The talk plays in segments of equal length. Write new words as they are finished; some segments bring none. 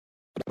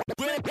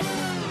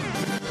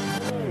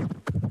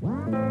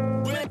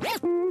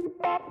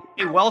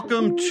Hey,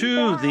 welcome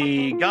to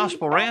the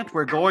Gospel Rant.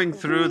 We're going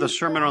through the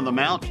Sermon on the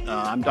Mount.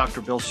 I'm Dr.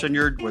 Bill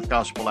Sinyard with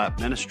Gospel App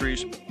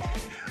Ministries.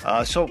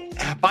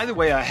 By the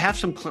way, I have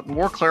some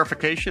more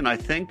clarification. I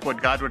think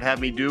what God would have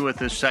me do with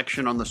this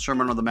section on the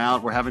Sermon on the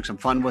Mount. We're having some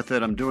fun with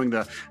it. I'm doing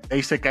the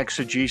basic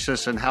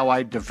exegesis and how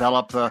I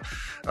develop the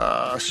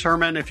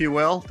sermon, if you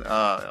will,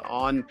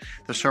 on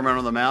the Sermon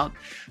on the Mount.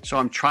 So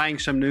I'm trying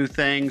some new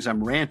things.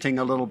 I'm ranting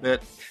a little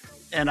bit.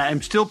 And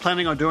I'm still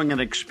planning on doing an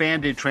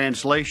expanded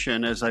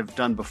translation, as I've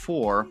done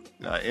before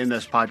in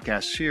this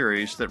podcast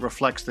series, that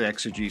reflects the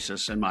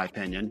exegesis, in my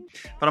opinion.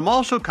 But I'm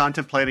also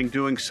contemplating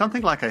doing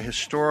something like a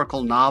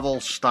historical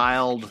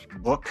novel-styled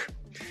book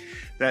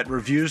that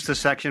reviews the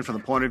section from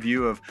the point of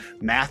view of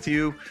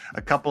Matthew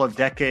a couple of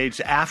decades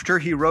after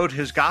he wrote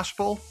his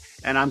gospel.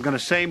 And I'm going to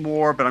say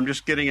more, but I'm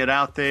just getting it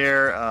out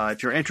there.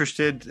 If you're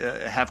interested,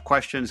 have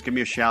questions, give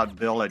me a shout,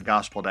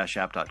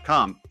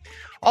 bill@gospel-app.com.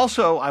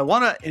 Also, I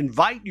want to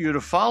invite you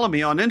to follow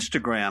me on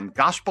Instagram,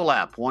 Gospel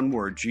App, one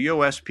word,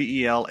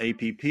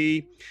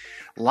 GOSPELAPP.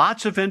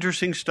 Lots of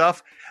interesting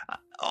stuff.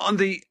 On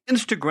the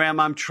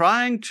Instagram, I'm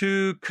trying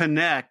to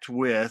connect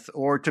with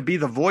or to be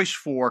the voice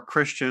for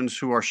Christians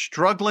who are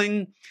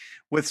struggling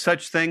with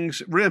such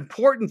things,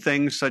 important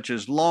things such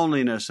as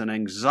loneliness and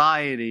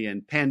anxiety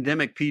and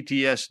pandemic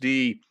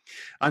PTSD,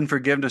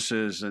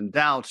 unforgivenesses and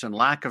doubts and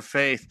lack of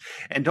faith,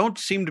 and don't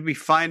seem to be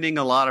finding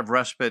a lot of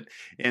respite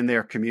in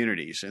their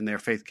communities, in their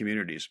faith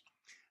communities.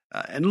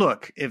 And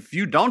look, if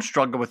you don't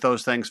struggle with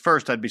those things,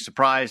 first, I'd be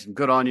surprised and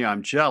good on you.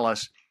 I'm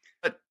jealous.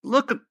 But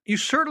look, you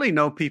certainly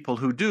know people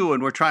who do,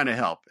 and we're trying to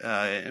help.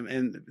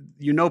 And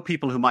you know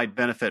people who might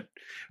benefit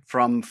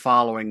from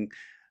following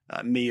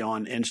me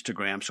on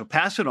Instagram. So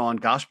pass it on,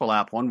 Gospel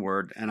App, one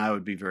word, and I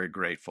would be very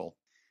grateful.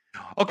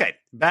 Okay,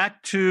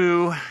 back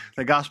to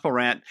the Gospel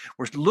Rant.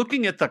 We're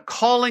looking at the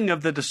calling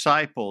of the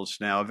disciples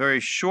now, a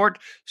very short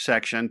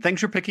section.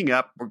 Things are picking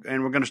up,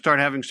 and we're going to start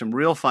having some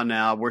real fun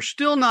now. We're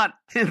still not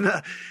in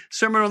the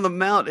Sermon on the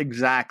Mount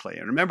exactly.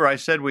 And remember, I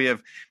said we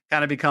have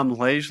kind of become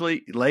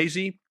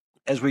lazy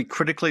as we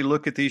critically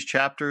look at these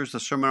chapters, the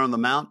Sermon on the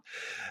Mount.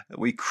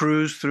 We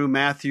cruise through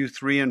Matthew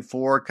 3 and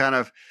 4 kind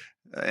of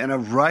in a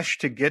rush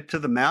to get to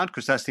the Mount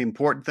because that's the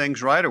important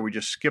things, right? Or we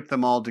just skip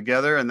them all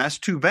together. And that's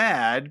too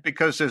bad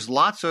because there's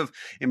lots of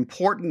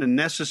important and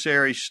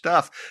necessary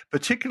stuff,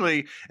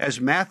 particularly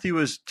as Matthew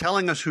is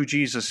telling us who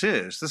Jesus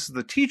is. This is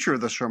the teacher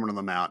of the Sermon on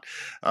the Mount.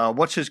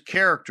 What's his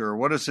character?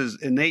 What is his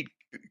innate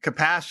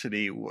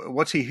capacity?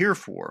 What's he here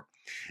for?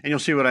 And you'll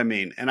see what I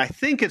mean. And I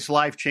think it's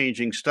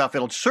life-changing stuff.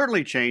 It'll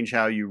certainly change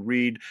how you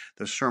read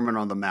the Sermon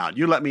on the Mount.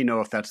 You let me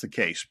know if that's the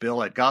case.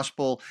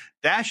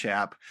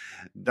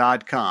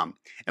 bill@gospel-app.com.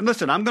 And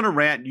listen, I'm going to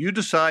rant. You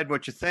decide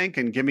what you think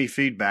and give me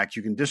feedback.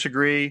 You can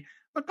disagree,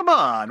 but come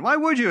on. Why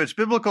would you? It's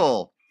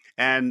biblical.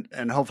 And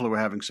hopefully we're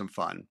having some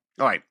fun.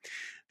 All right.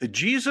 The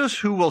Jesus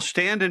who will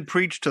stand and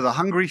preach to the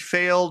hungry,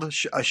 failed,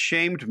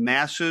 ashamed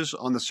masses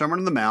on the Sermon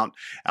on the Mount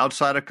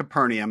outside of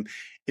Capernaum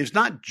is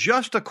not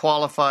just a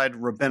qualified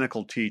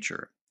rabbinical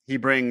teacher. He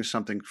brings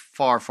something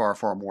far, far,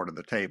 far more to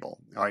the table.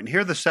 All right, and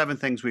here are the 7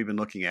 things we've been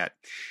looking at.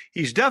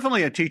 He's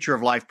definitely a teacher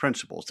of life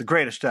principles, the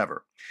greatest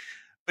ever.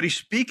 But he's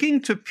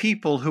speaking to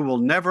people who will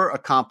never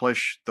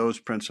accomplish those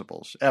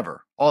principles,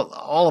 ever.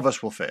 All of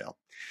us will fail.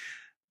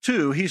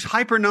 2, he's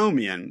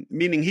hypernomian,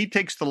 meaning he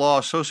takes the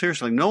law so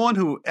seriously. No one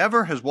who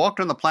ever has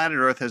walked on the planet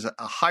Earth has a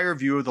higher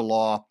view of the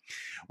law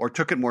or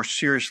took it more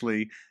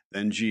seriously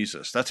than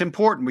Jesus. That's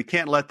important. We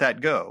can't let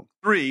that go.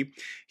 3,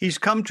 he's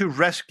come to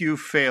rescue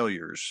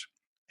failures,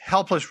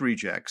 helpless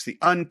rejects, the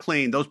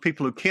unclean, those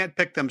people who can't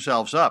pick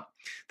themselves up.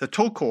 The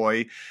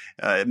tokoi,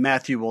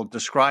 Matthew will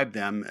describe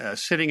them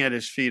sitting at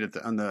his feet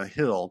on the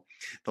hill.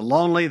 The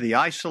lonely, the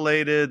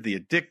isolated, the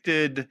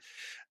addicted,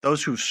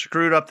 those who've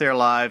screwed up their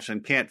lives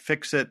and can't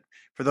fix it,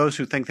 for those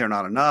who think they're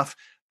not enough,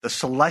 the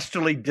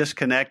celestially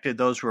disconnected,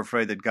 those who are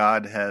afraid that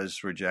God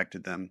has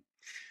rejected them.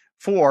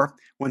 4,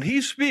 when he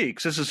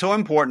speaks, this is so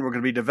important, we're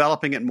going to be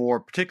developing it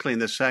more, particularly in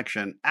this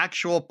section,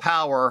 actual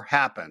power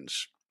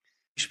happens.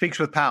 He speaks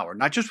with power,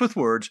 not just with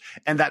words,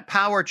 and that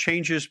power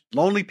changes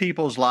lonely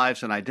people's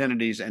lives and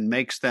identities and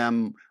makes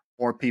them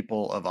more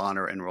people of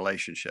honor and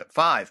relationship.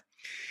 5,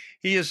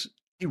 he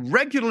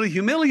regularly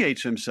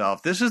humiliates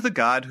himself. This is the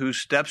God who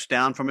steps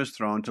down from his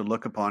throne to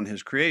look upon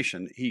his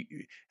creation. He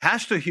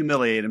has to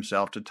humiliate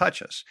himself to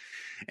touch us.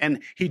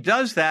 And he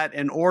does that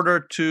in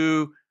order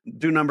to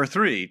do number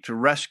 3, to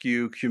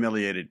rescue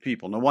humiliated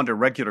people. No wonder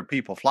regular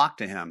people flock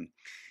to him.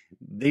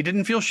 They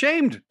didn't feel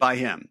shamed by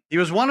him. He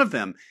was one of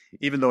them,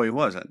 even though he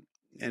wasn't.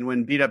 And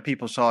when beat up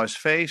people saw his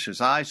face,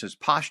 his eyes, his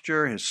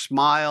posture, his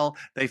smile,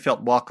 they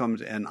felt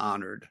welcomed and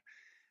honored.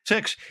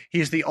 6,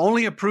 he's the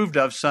only approved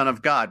of Son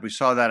of God. We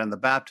saw that in the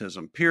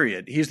baptism,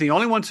 period. He's the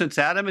only one since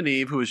Adam and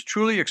Eve who is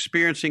truly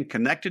experiencing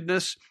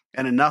connectedness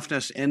and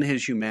enoughness in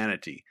his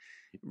humanity,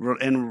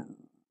 in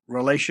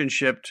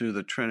relationship to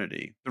the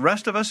Trinity. The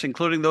rest of us,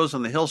 including those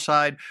on the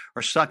hillside,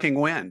 are sucking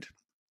wind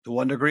to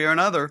one degree or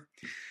another.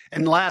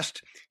 And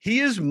last, he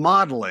is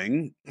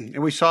modeling,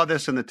 and we saw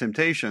this in the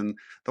temptation,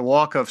 the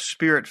walk of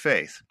spirit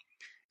faith.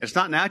 It's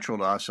not natural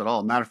to us at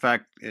all. Matter of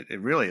fact, it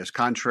really is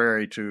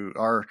contrary to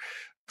our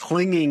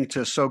clinging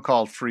to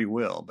so-called free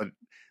will, but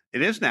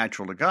it is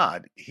natural to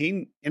God.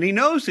 He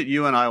knows that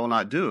you and I will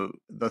not do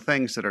the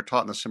things that are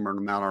taught in the Sermon on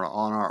the Mount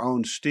on our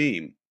own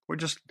steam. We're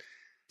just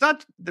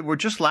not that we're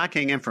just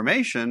lacking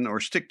information or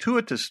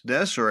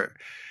stick-to-itiveness or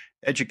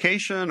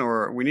education,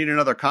 or we need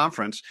another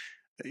conference.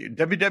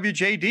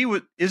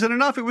 WWJD isn't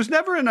enough. It was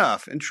never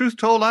enough. And truth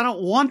told, I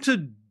don't want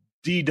to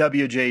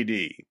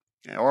DWJD,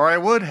 or I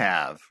would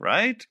have,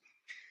 right?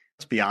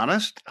 Let's be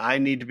honest. I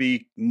need to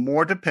be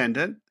more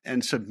dependent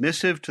and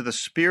submissive to the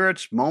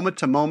Spirit's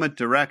moment-to-moment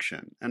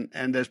direction.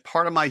 And there's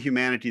part of my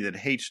humanity that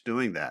hates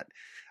doing that.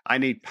 I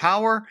need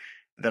power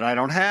that I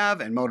don't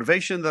have and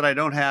motivation that I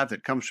don't have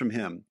that comes from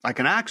Him. I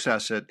can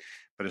access it,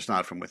 but it's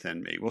not from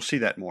within me. We'll see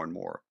that more and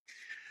more.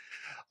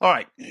 All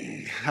right,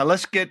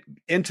 let's get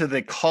into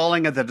the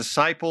calling of the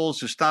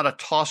disciples. It's not a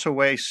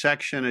toss-away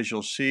section, as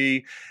you'll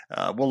see.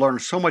 We'll learn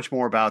so much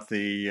more about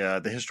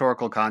the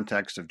historical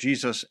context of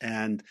Jesus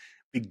and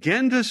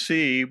begin to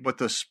see what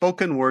the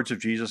spoken words of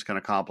Jesus can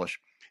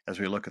accomplish as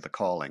we look at the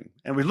calling.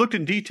 And we looked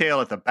in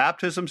detail at the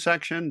baptism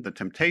section, the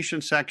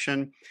temptation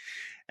section,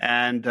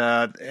 and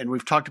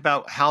we've talked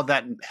about how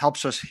that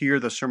helps us hear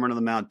the Sermon on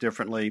the Mount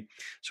differently.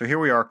 So here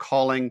we are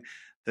calling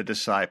the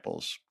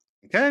disciples.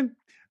 Okay?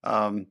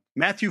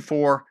 Matthew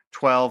 4,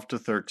 12 to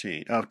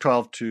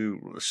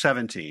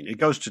 17. It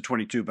goes to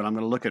 22, but I'm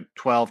going to look at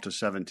 12 to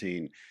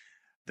 17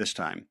 this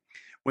time.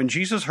 When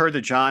Jesus heard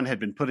that John had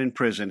been put in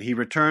prison, he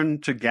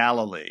returned to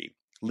Galilee.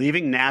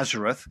 Leaving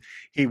Nazareth,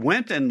 he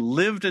went and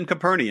lived in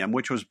Capernaum,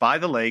 which was by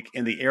the lake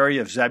in the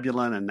area of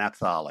Zebulun and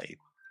Naphtali,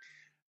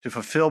 to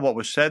fulfill what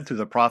was said through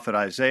the prophet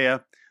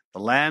Isaiah, the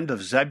land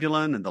of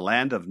Zebulun and the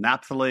land of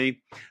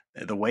Naphtali,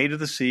 the way to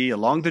the sea,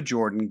 along the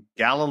Jordan,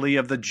 Galilee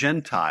of the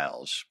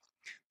Gentiles.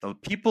 The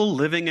people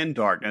living in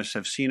darkness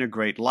have seen a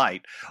great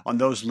light. On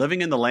those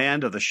living in the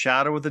land of the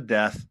shadow of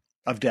death,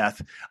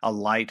 a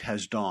light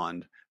has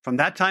dawned. From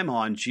that time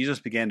on, Jesus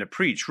began to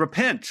preach,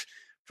 "Repent,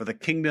 for the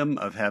kingdom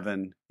of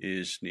heaven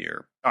is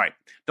near." All right,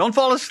 don't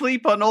fall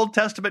asleep on Old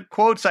Testament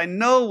quotes. I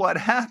know what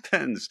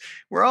happens.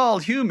 We're all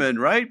human,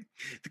 right?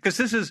 Because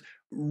this is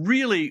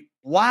really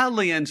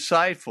wildly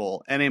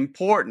insightful and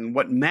important.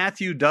 What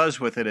Matthew does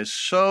with it is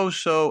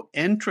so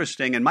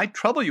interesting and might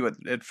trouble you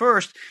at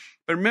first.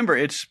 But remember,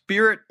 it's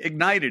Spirit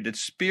ignited.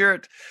 It's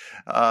Spirit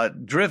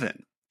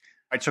driven.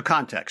 All right, so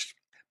context.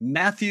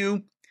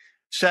 Matthew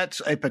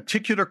sets a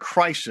particular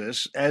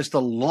crisis as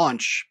the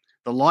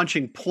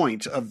launching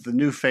point of the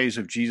new phase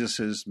of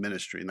Jesus'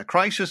 ministry. And the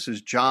crisis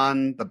is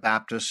John the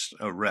Baptist's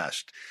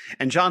arrest.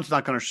 And John's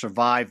not going to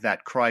survive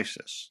that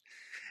crisis.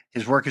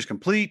 His work is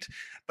complete,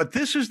 but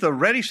this is the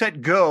ready,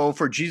 set, go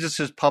for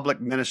Jesus' public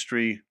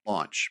ministry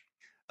launch.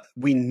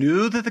 We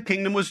knew that the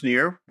kingdom was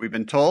near, we've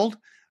been told,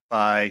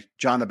 by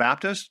John the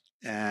Baptist,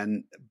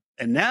 and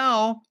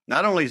now,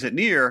 not only is it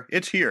near,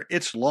 it's here,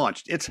 it's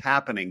launched, it's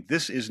happening.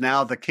 This is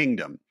now the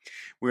kingdom.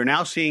 We're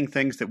now seeing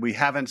things that we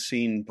haven't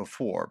seen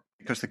before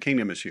because the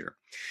kingdom is here.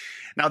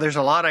 Now, there's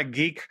a lot of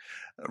geek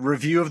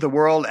review of the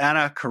world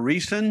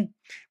anachoresen,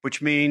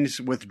 which means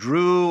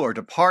withdrew or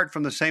depart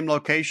from the same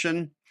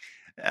location.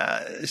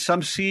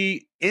 Some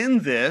see in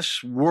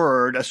this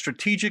word a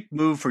strategic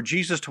move for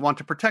Jesus to want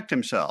to protect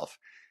himself.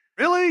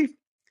 Really?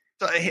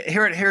 So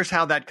here's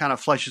how that kind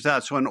of fleshes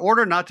out. So in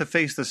order not to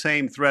face the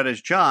same threat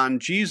as John,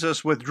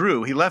 Jesus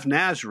withdrew. He left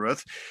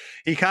Nazareth.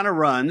 He kind of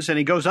runs and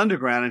he goes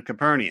underground in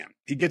Capernaum.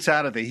 He gets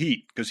out of the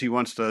heat because he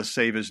wants to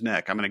save his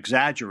neck. I'm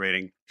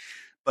exaggerating,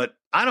 but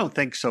I don't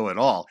think so at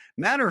all.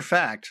 Matter of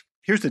fact,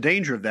 here's the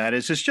danger of that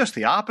is it's just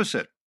the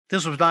opposite.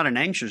 This was not an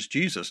anxious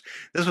Jesus.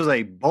 This was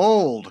a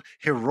bold,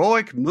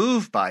 heroic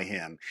move by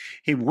him.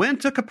 He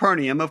went to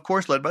Capernaum, of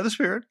course, led by the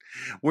Spirit,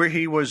 where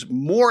he was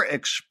more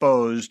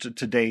exposed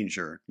to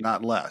danger,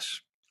 not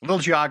less. A little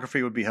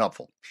geography would be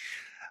helpful.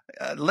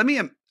 Let me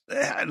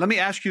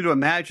ask you to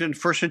imagine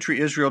first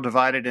century Israel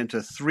divided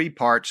into three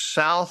parts,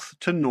 south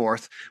to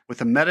north, with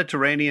the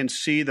Mediterranean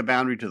Sea, the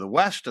boundary to the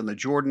west, and the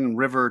Jordan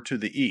River to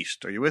the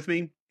east. Are you with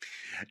me?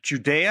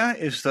 Judea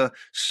is the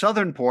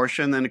southern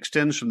portion that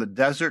extends from the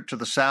desert to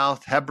the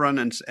south, Hebron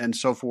and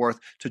so forth,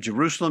 to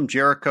Jerusalem,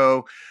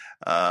 Jericho,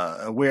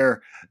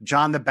 where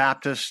John the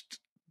Baptist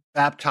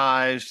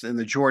baptized in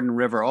the Jordan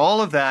River.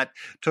 All of that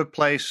took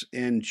place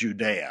in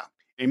Judea.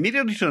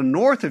 Immediately to the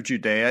north of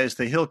Judea is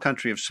the hill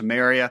country of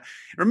Samaria.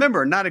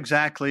 Remember, not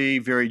exactly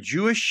very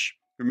Jewish.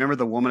 Remember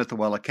the woman at the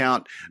well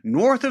account.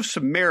 North of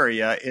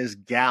Samaria is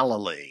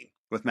Galilee,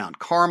 with Mount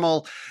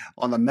Carmel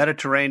on the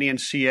Mediterranean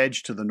Sea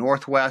edge to the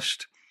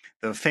northwest,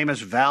 the famous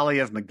Valley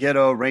of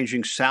Megiddo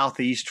ranging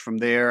southeast from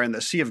there, and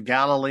the Sea of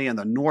Galilee in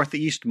the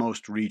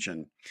northeastmost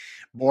region,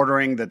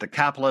 bordering the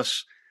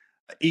Decapolis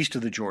east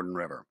of the Jordan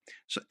River.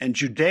 So, and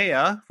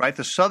Judea, right,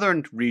 the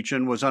southern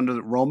region was under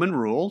Roman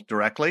rule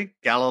directly.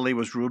 Galilee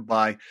was ruled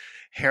by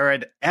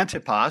Herod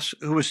Antipas,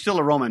 who was still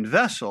a Roman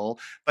vassal,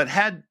 but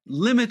had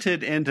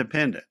limited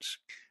independence.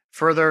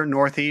 Further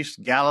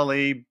northeast,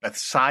 Galilee,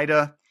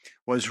 Bethsaida,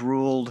 was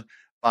ruled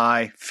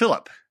by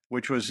Philip,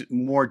 which was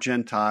more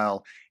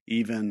Gentile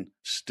even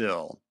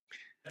still.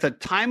 At the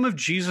time of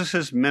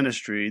Jesus'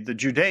 ministry, the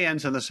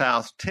Judeans in the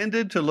south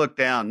tended to look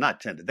down,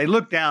 they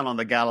looked down on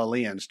the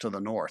Galileans to the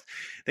north.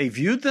 They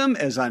viewed them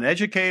as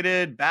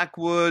uneducated,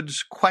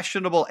 backwoods,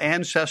 questionable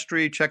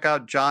ancestry. Check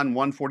out John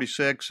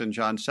 1:46 and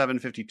John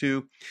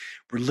 7:52.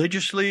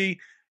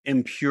 Religiously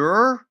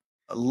impure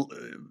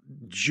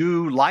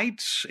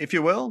Jew-lights, if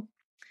you will.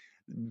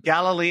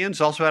 Galileans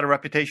also had a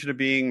reputation of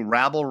being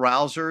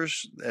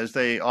rabble-rousers, as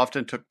they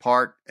often took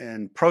part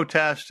in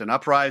protests and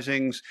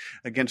uprisings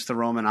against the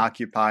Roman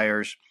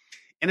occupiers.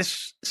 And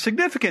it's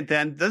significant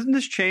then, doesn't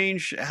this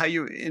change how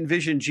you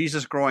envision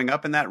Jesus growing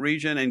up in that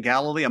region in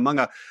Galilee among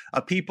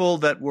a people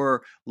that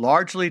were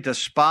largely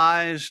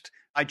despised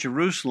by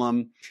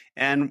Jerusalem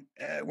and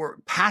were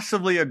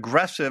passively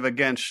aggressive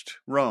against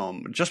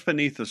Rome, just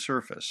beneath the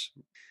surface?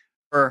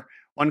 For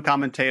one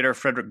commentator,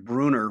 Frederick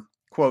Bruner,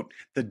 quote,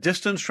 the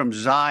distance from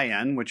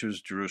Zion, which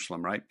was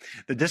Jerusalem, right?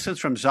 The distance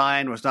from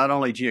Zion was not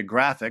only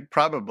geographic,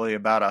 probably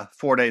about a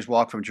 4 days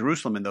walk from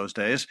Jerusalem in those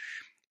days.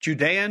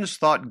 Judeans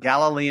thought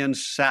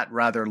Galileans sat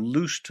rather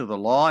loose to the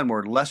law and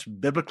were less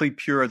biblically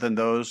pure than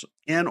those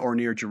in or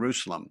near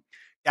Jerusalem.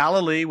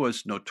 Galilee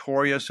was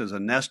notorious as a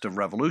nest of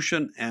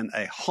revolution and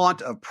a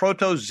haunt of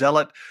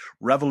proto-zealot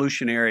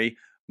revolutionary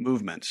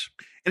movements.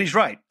 And he's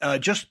right.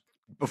 Just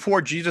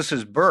before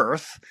Jesus'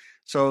 birth,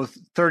 so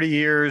 30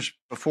 years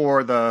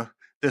before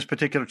this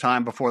particular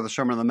time, before the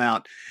Sermon on the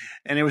Mount,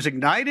 and it was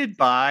ignited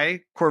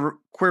by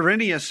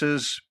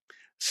Quirinius's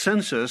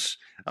census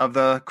of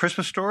the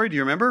Christmas story. Do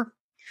you remember?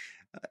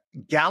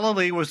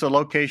 Galilee was the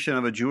location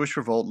of a Jewish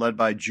revolt led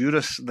by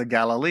Judas the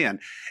Galilean,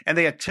 and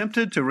they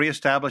attempted to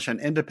reestablish an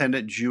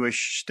independent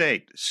Jewish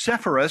state.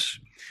 Sepphoris,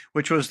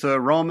 which was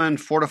the Roman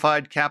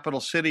fortified capital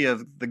city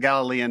of the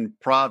Galilean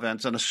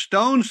province, and a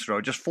stone's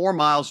throw, just 4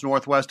 miles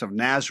northwest of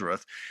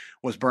Nazareth,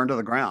 was burned to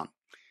the ground.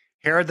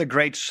 Herod the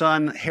Great's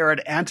son,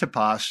 Herod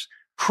Antipas,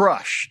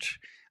 crushed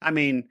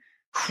the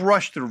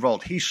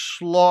revolt. He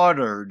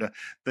slaughtered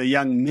the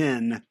young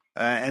men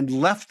and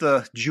left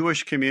the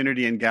Jewish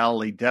community in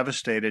Galilee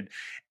devastated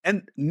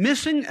and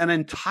missing an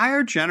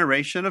entire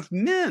generation of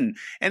men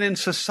and in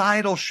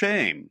societal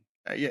shame.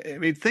 I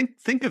mean,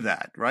 think of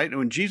that, right?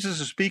 When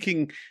Jesus is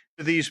speaking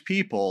to these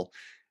people,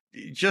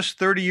 just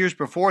 30 years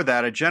before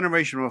that, a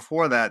generation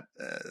before that,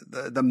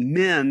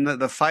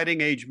 the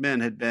fighting age men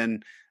had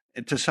been,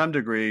 to some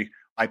degree,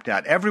 wiped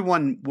out.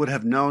 Everyone would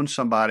have known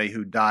somebody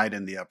who died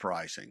in the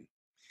uprising.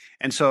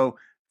 And so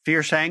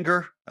fierce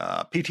anger,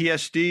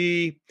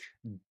 PTSD,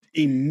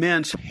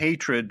 immense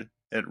hatred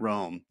at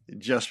Rome,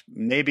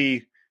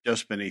 maybe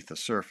just beneath the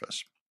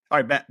surface.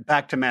 All right,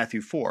 back to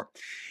Matthew 4.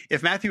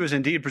 If Matthew is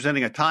indeed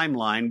presenting a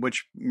timeline,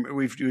 which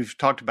we've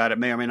talked about, it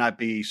may or may not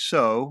be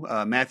so.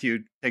 Matthew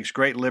takes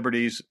great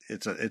liberties.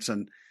 It's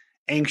an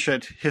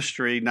ancient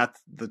history, not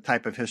the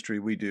type of history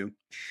we do.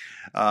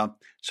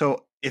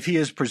 So if he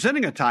is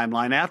presenting a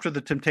timeline after the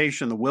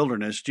temptation in the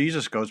wilderness,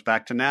 Jesus goes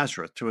back to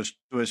Nazareth, to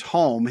his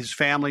home, his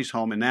family's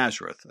home in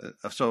Nazareth.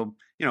 So,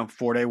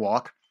 4-day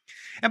walk.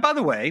 And by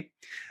the way,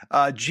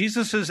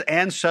 Jesus'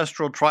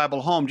 ancestral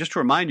tribal home, just to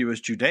remind you, is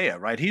Judea,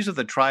 right? He's of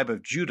the tribe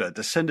of Judah,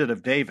 descendant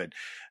of David.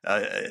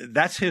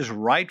 That's his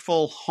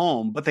rightful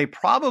home, but they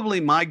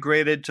probably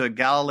migrated to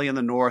Galilee in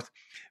the north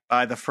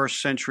by the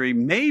 1st century,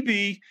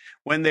 maybe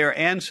when their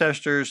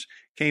ancestors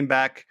came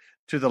back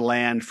to the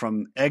land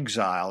from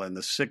exile in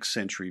the 6th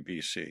century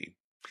BC.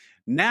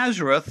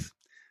 Nazareth,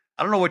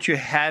 I don't know what you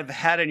have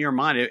had in your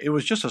mind. It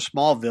was just a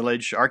small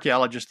village.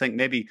 Archaeologists think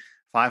maybe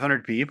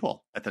 500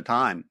 people at the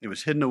time. It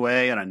was hidden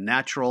away in a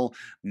natural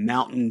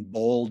mountain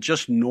bowl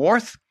just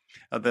north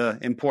of the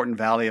important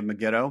valley of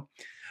Megiddo.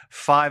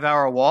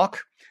 5-hour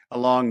walk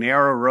along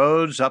narrow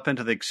roads up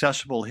into the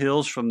accessible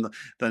hills from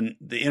the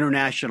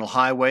international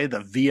highway, the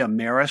Via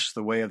Maris,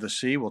 the Way of the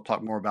Sea. We'll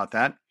talk more about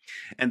that.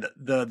 And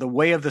the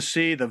Way of the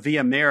Sea, the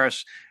Via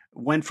Maris,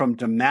 went from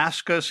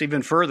Damascus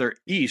even further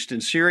east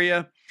in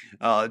Syria,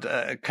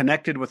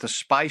 connected with the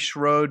Spice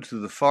Road to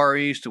the Far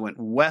East. It went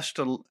west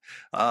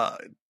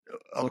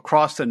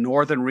across the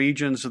northern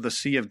regions of the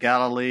Sea of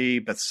Galilee,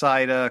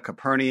 Bethsaida,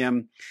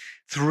 Capernaum,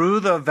 through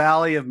the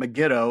Valley of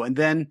Megiddo, and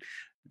then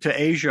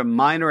to Asia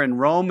Minor and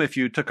Rome if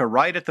you took a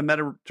right at the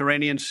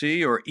Mediterranean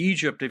Sea, or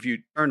Egypt if you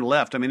turned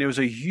left. I mean, it was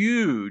a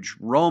huge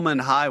Roman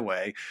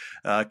highway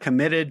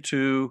committed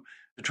to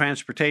the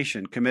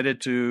transportation,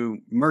 committed to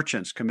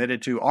merchants,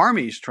 committed to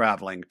armies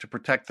traveling to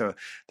protect the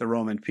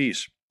Roman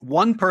peace.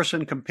 One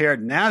person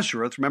compared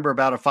Nazareth, remember,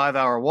 about a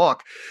 5-hour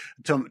walk,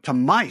 to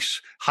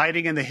mice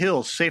hiding in the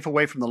hills, safe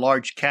away from the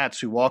large cats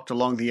who walked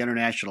along the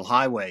international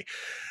highway.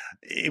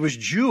 It was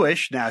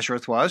Jewish,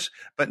 Nazareth was,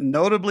 but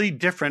notably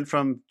different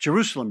from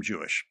Jerusalem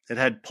Jewish. It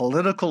had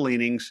political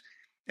leanings.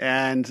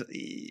 And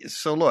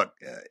so look,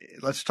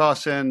 let's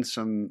toss in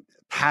some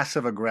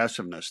passive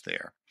aggressiveness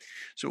there.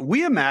 So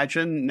we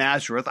imagine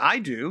Nazareth, I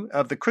do,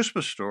 of the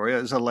Christmas story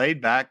as a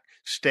laid-back,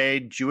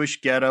 staid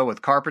Jewish ghetto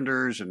with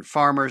carpenters and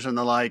farmers and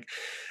the like.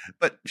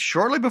 But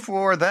shortly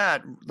before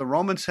that, the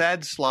Romans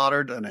had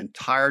slaughtered an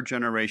entire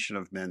generation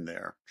of men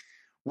there.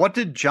 What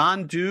did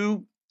John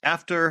do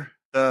after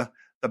the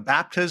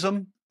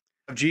baptism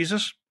of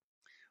Jesus?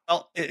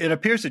 Well, it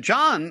appears that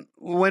John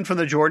went from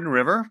the Jordan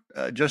River,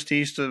 just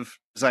east of,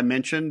 as I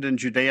mentioned, in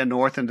Judea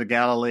north into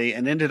Galilee,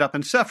 and ended up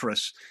in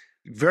Sepphoris,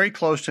 very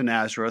close to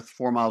Nazareth,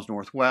 4 miles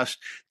northwest,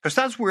 because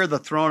that's where the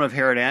throne of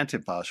Herod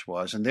Antipas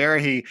was. And there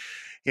he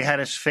had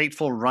his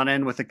fateful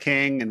run-in with the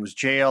king and was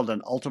jailed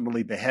and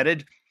ultimately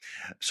beheaded.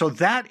 So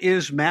that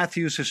is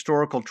Matthew's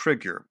historical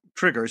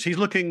triggers. He's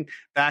looking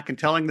back and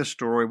telling the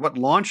story, what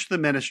launched the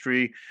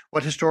ministry,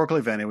 what historical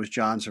event. It was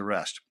John's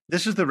arrest.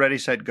 This is the ready,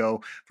 set,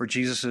 go for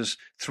Jesus's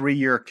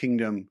 3-year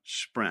kingdom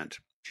sprint.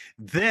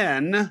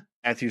 Then,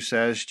 Matthew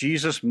says,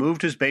 Jesus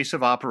moved his base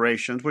of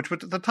operations, which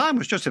at the time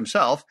was just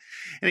himself,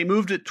 and he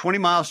moved it 20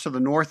 miles to the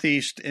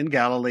northeast in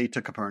Galilee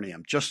to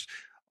Capernaum, just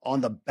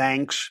on the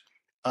banks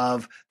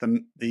of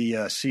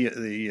the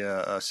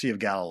Sea of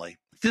Galilee.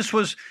 This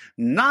was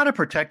not a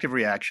protective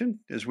reaction,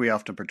 as we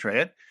often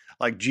portray it.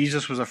 Like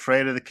Jesus was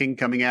afraid of the king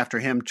coming after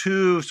him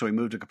too, so he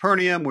moved to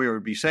Capernaum where he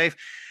would be safe.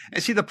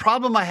 And see, the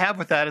problem I have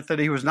with that is that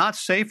he was not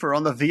safer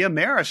on the Via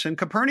Maris in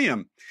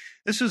Capernaum.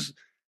 This is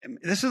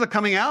a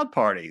coming out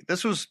party.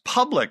 This was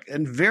public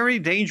and very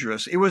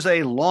dangerous. It was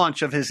a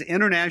launch of his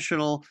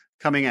international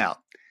coming out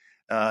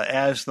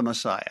as the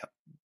Messiah.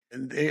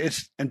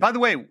 And by the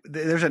way,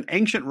 there's an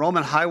ancient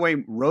Roman highway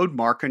road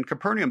mark in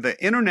Capernaum.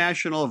 The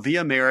international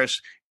Via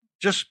Maris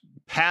just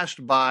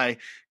passed by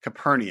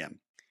Capernaum.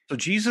 So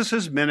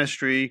Jesus's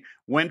ministry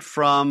went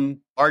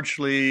from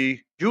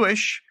largely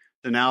Jewish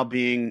to now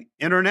being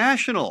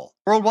international,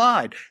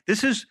 worldwide.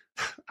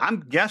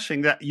 I'm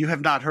guessing that you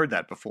have not heard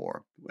that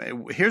before.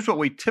 Here's what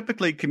we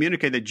typically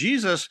communicate, that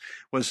Jesus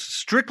was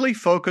strictly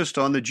focused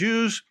on the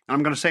Jews. And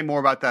I'm going to say more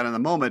about that in a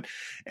moment.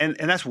 And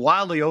that's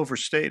wildly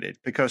overstated,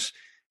 because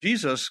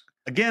Jesus,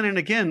 again and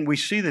again, we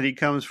see that he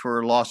comes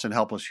for lost and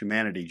helpless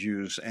humanity,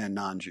 Jews and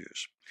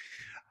non-Jews.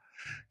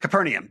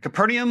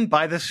 Capernaum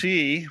by the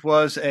sea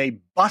was a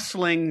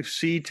bustling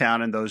sea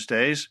town in those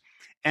days,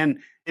 and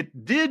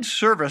it did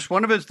service,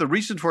 the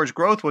reasons for its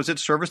growth was it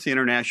serviced the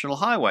international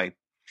highway.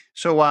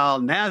 So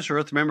while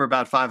Nazareth, remember,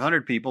 about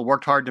 500 people,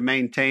 worked hard to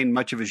maintain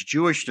much of his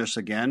Jewishness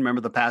again, remember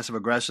the passive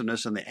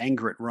aggressiveness and the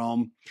anger at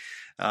Rome,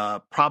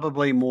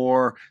 probably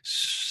more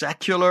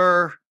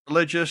secular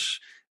religious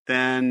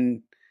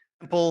than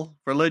temple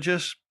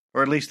religious,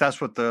 or at least that's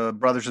what the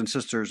brothers and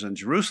sisters in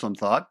Jerusalem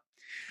thought.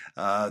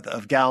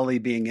 Of Galilee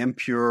being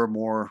impure,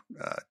 more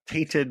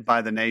tainted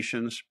by the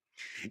nations.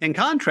 In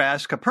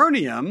contrast,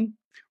 Capernaum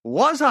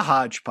was a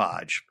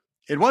hodgepodge.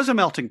 It was a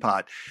melting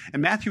pot.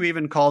 And Matthew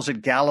even calls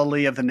it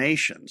Galilee of the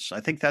nations.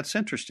 I think that's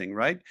interesting,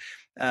 right?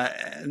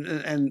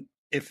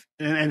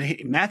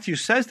 Matthew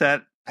says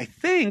that, I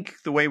think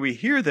the way we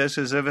hear this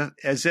is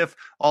as if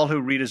all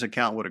who read his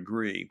account would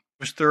agree. It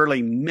was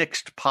thoroughly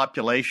mixed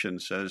population,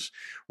 says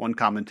one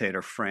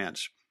commentator,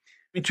 France.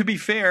 I mean, to be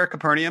fair,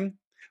 Capernaum,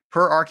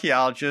 per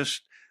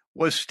archaeologists,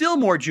 was still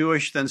more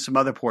Jewish than some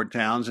other port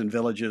towns and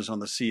villages on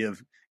the Sea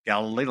of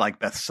Galilee, like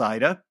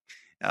Bethsaida,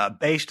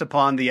 based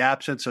upon the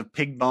absence of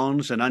pig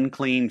bones and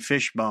unclean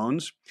fish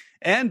bones.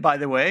 And by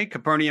the way,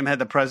 Capernaum had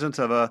the presence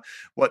of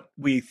what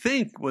we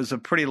think was a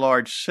pretty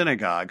large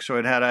synagogue. So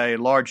it had a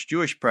large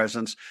Jewish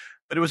presence,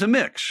 but it was a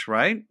mix,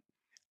 right?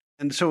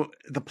 And so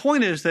the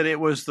point is that it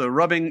was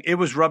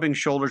rubbing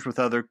shoulders with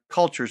other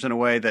cultures in a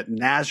way that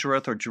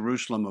Nazareth or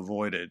Jerusalem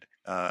avoided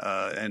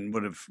and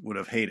would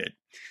have hated.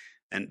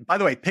 And by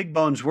the way, pig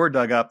bones were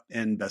dug up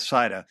in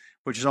Bethsaida,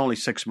 which is only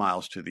 6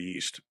 miles to the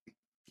east.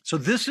 So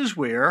this is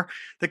where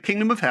the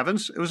kingdom of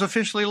heavens, it was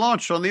officially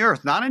launched on the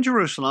earth, not in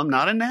Jerusalem,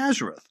 not in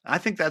Nazareth. I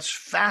think that's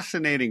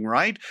fascinating,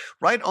 right?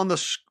 Right in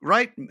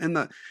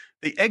the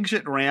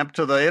exit ramp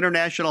to the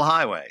international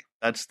highway.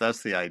 That's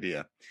the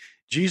idea.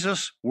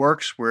 Jesus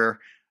works where,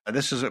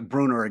 this is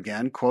Bruner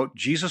again, quote,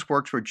 Jesus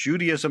works where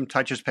Judaism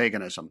touches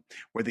paganism,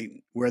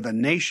 where the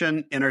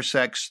nation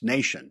intersects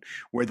nation,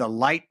 where the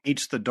light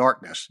meets the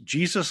darkness.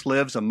 Jesus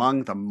lives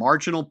among the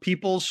marginal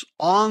peoples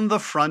on the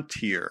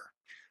frontier.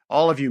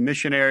 All of you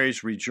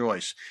missionaries,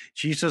 rejoice.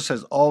 Jesus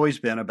has always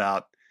been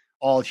about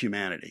all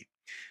humanity.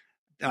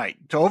 All right,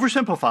 to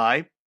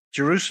oversimplify,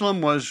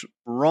 Jerusalem was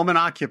Roman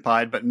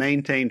occupied, but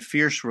maintained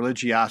fierce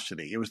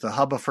religiosity. It was the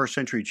hub of first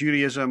century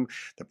Judaism,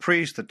 the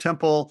priest, the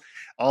temple,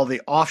 all the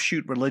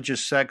offshoot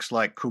religious sects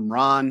like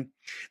Qumran.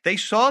 They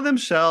saw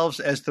themselves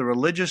as the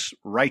religious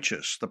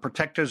righteous, the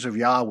protectors of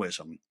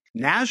Yahwism.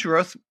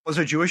 Nazareth was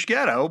a Jewish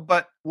ghetto,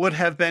 but would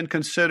have been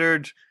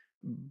considered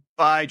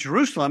by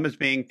Jerusalem as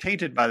being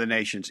tainted by the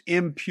nations,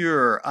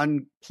 impure,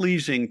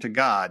 unpleasing to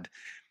God.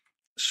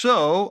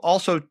 So,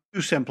 also too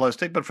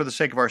simplistic, but for the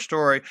sake of our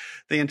story,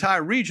 the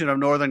entire region of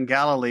northern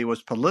Galilee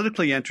was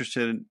politically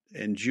interested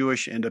in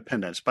Jewish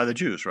independence by the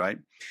Jews, right?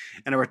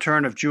 And a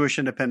return of Jewish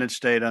independent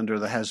state under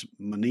the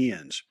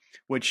Hasmoneans,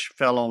 which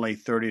fell only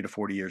 30 to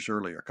 40 years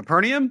earlier.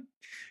 Capernaum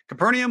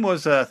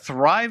was a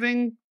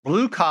thriving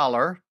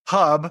blue-collar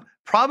hub,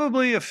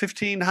 probably of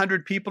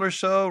 1,500 people or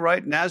so,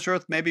 right?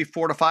 Nazareth, maybe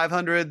 400 to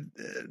 500.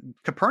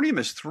 Capernaum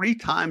is 3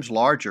 times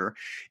larger.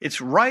 It's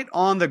right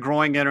on the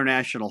growing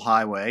international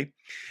highway,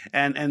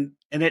 and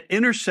it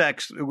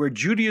intersects where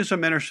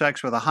Judaism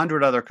intersects with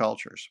 100 other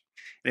cultures.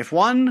 And if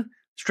one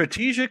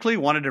strategically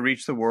wanted to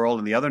reach the world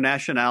and the other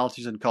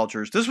nationalities and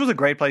cultures, this was a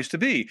great place to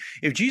be.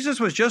 If Jesus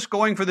was just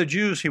going for the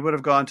Jews, he would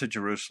have gone to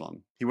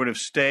Jerusalem. He would have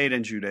stayed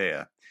in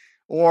Judea.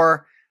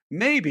 Or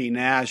maybe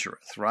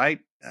Nazareth, right?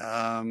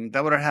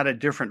 That would have had a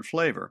different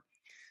flavor.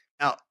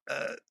 Now,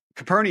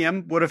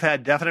 Capernaum would have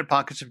had definite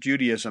pockets of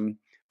Judaism,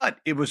 but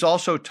it was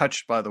also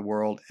touched by the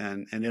world,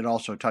 and it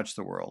also touched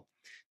the world.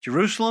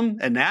 Jerusalem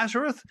and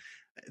Nazareth,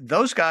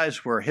 those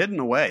guys were hidden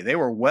away. They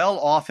were well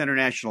off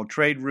international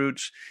trade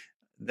routes.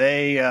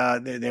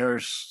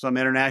 There's some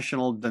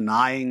international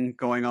denying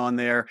going on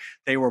there.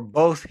 They were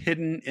both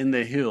hidden in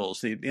the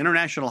hills. The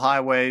international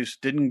highways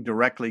didn't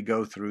directly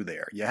go through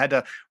there. You had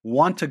to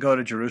want to go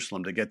to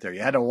Jerusalem to get there.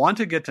 You had to want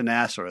to get to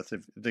Nazareth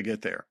to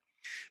get there.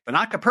 But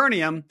not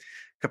Capernaum.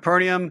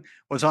 Capernaum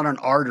was on an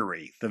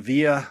artery, the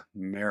Via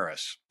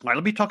Maris. All right,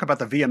 let me talk about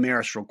the Via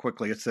Maris real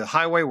quickly. It's the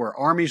highway where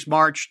armies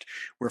marched,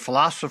 where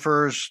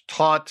philosophers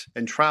taught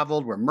and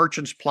traveled, where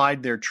merchants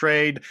plied their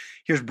trade.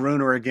 Here's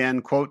Bruner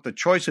again, quote, "The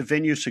choice of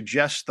venue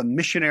suggests the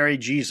missionary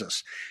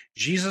Jesus.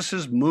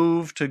 Jesus'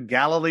 move to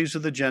Galilees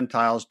of the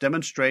Gentiles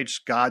demonstrates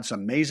God's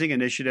amazing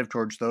initiative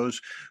towards those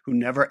who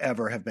never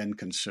ever have been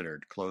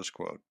considered," close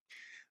quote.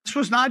 This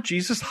was not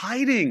Jesus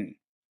hiding,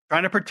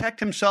 trying to protect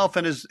himself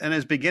and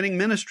his beginning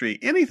ministry,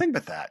 anything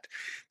but that.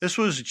 This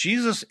was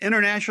Jesus'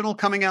 international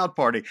coming out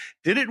party.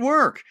 Did it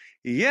work?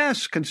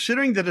 Yes,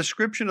 considering the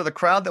description of the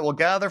crowd that will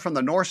gather from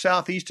the north,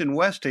 south, east, and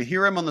west to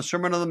hear him on the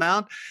Sermon on the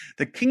Mount,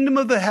 the kingdom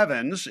of the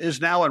heavens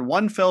is now in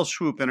one fell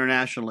swoop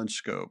international in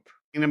scope.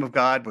 Kingdom of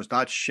God was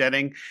not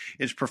shedding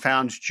its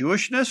profound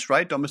Jewishness,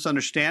 right? Don't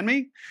misunderstand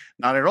me.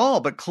 Not at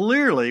all. But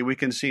clearly we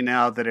can see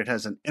now that it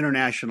has an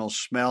international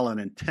smell and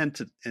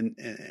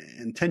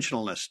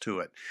intentionalness to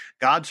it.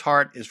 God's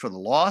heart is for the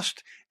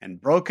lost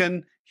and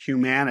broken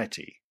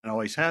humanity. It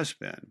always has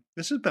been.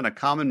 This has been a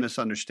common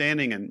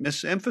misunderstanding and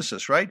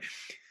misemphasis, right?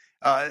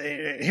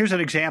 Here's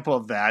an example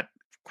of that.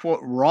 Quote,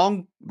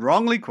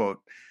 wrongly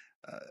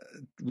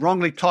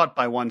taught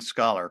by one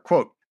scholar.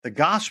 Quote, "The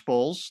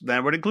Gospels,"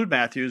 that would include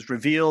Matthew's,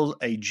 "reveal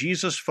a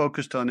Jesus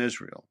focused on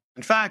Israel.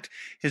 In fact,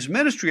 his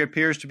ministry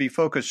appears to be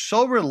focused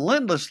so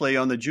relentlessly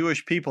on the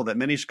Jewish people that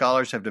many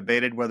scholars have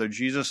debated whether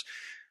Jesus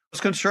was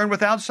concerned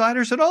with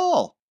outsiders at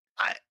all."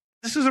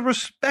 This is a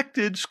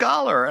respected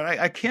scholar, and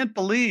I can't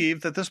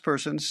believe that this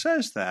person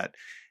says that.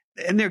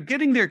 And they're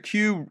getting their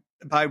cue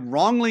by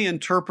wrongly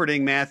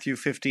interpreting Matthew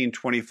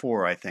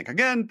 15:24, I think.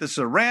 Again, this is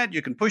a rant.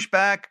 You can push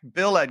back,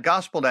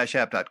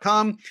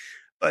 bill@gospel-app.com.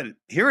 But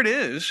here it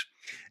is.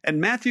 In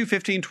Matthew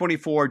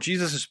 15:24,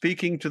 Jesus is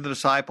speaking to the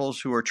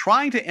disciples who are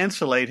trying to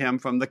insulate him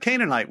from the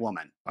Canaanite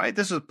woman. Right?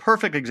 This is a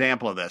perfect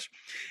example of this.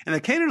 And the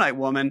Canaanite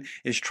woman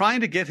is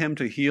trying to get him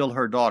to heal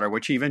her daughter,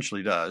 which he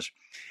eventually does.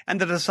 And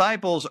the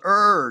disciples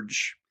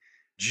urge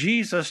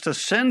Jesus to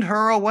send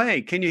her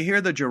away. Can you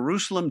hear the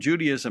Jerusalem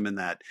Judaism in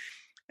that?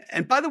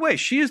 And by the way,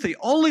 she is the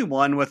only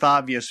one with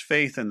obvious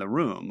faith in the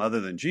room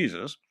other than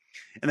Jesus.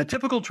 And the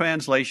typical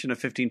translation of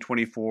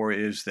 15:24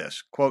 is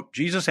this, quote,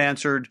 "Jesus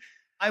answered,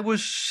 I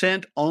was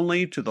sent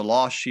only to the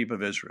lost sheep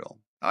of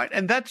Israel." All right,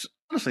 and that's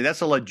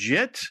a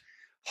legit,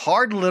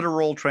 hard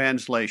literal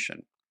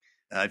translation.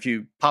 If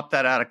you pop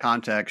that out of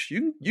context,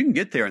 you can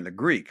get there in the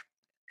Greek.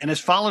 And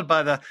it's followed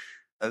by the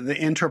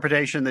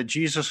interpretation that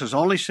Jesus was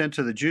only sent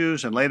to the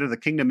Jews, and later the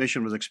kingdom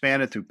mission was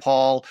expanded through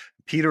Paul,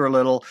 Peter a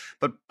little,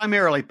 but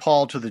primarily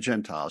Paul to the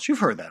Gentiles. You've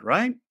heard that,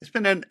 right? It's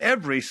been in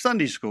every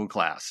Sunday school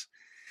class.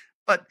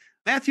 But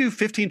Matthew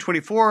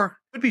 15:24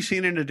 could be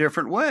seen in a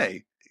different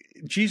way.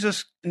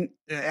 Jesus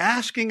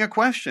asking a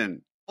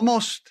question,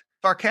 almost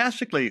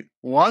sarcastically,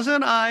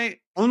 "Wasn't I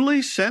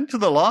only sent to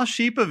the lost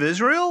sheep of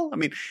Israel? I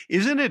mean,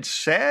 isn't it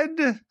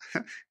said?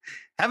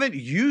 Haven't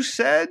you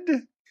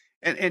said?"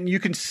 And you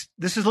can,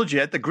 this is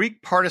legit. The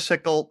Greek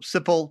participle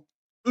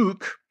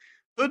uk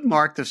could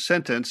mark the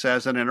sentence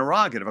as an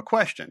interrogative, a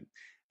question.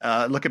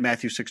 Look at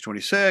Matthew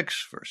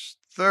 6:26, verse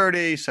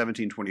 30,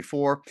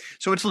 17:24.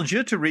 So it's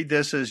legit to read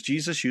this as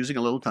Jesus using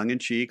a little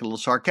tongue-in-cheek, a little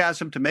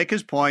sarcasm to make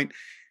his point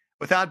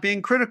without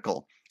being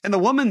critical. And the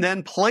woman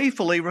then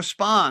playfully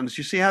responds.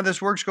 You see how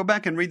this works? Go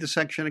back and read the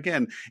section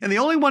again. And the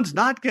only ones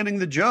not getting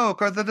the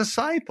joke are the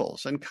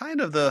disciples, and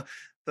kind of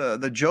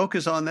the joke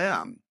is on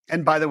them.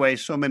 And by the way,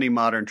 so many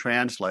modern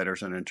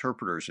translators and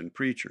interpreters and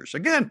preachers.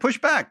 Again, push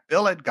back,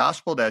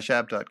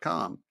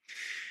 bill@gospel-app.com.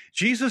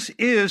 Jesus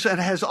is and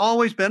has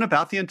always been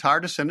about the entire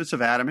descendants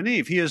of Adam and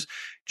Eve. He is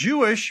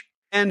Jewish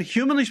and,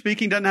 humanly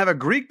speaking, doesn't have a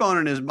Greek bone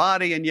in his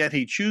body, and yet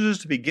he chooses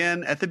to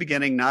begin at the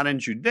beginning not in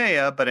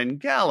Judea, but in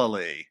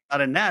Galilee,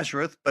 not in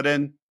Nazareth, but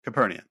in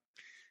Capernaum.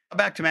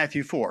 Back to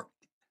Matthew 4.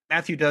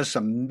 Matthew does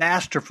some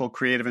masterful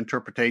creative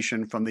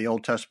interpretation from the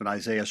Old Testament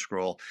Isaiah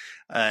scroll,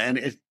 and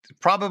it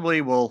probably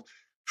will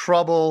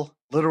trouble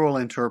literal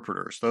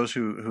interpreters, those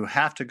who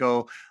have to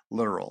go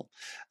literal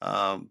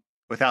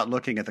without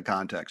looking at the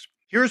context.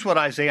 Here's what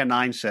Isaiah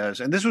 9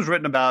 says, and this was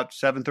written about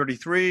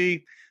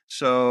 733,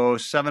 so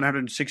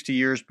 760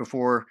 years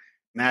before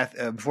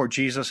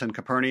Jesus and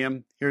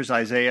Capernaum. Here's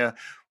Isaiah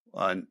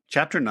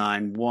chapter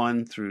 9,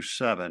 1 through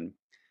 7.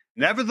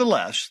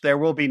 "Nevertheless, there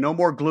will be no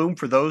more gloom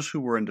for those who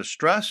were in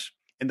distress.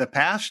 In the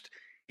past,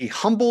 he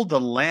humbled the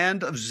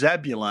land of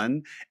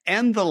Zebulun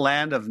and the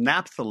land of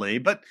Naphtali,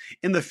 but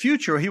in the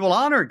future, he will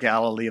honor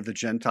Galilee of the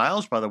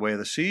Gentiles by the way of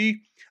the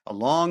sea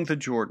along the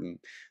Jordan.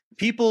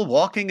 People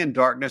walking in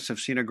darkness have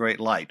seen a great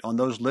light. On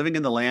those living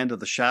in the land of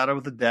the shadow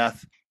of the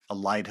death, a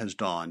light has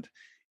dawned.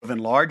 You have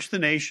enlarged the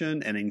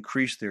nation and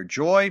increased their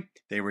joy.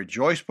 They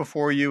rejoice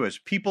before you as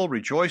people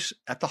rejoice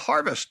at the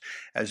harvest,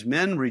 as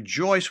men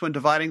rejoice when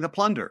dividing the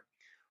plunder.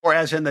 Or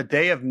as in the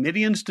day of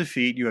Midian's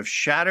defeat, you have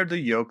shattered the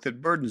yoke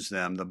that burdens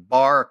them, the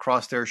bar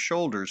across their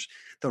shoulders,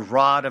 the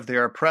rod of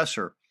their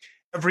oppressor.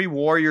 Every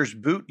warrior's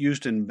boot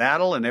used in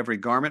battle and every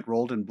garment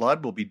rolled in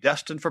blood will be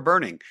destined for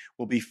burning,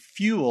 will be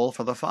fuel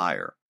for the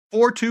fire.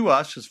 For to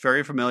us, it's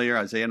very familiar,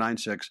 Isaiah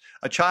 9:6,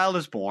 a child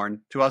is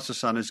born, to us a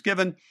son is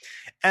given,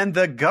 and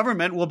the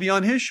government will be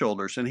on his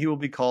shoulders, and he will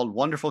be called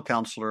Wonderful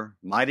Counselor,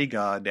 Mighty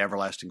God,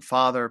 Everlasting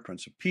Father,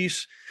 Prince of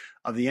Peace.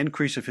 Of the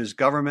increase of his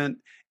government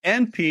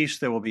and peace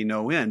there will be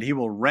no end. He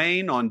will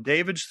reign on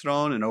David's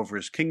throne and over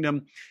his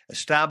kingdom,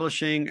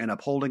 establishing and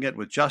upholding it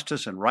with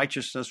justice and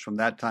righteousness from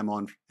that time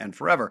on and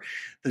forever.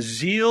 The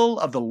zeal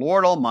of the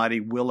Lord Almighty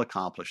will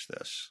accomplish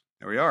this.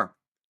 There we are.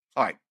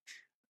 All right,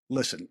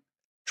 listen.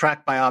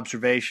 Track my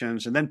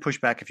observations and then push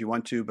back if you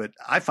want to, but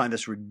I find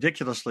this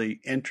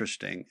ridiculously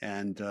interesting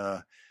and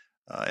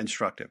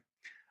instructive.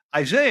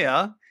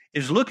 Isaiah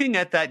is looking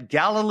at that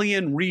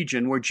Galilean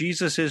region where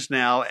Jesus is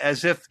now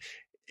as if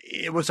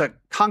it was a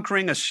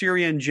conquering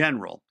Assyrian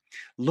general,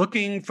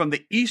 looking from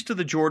the east of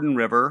the Jordan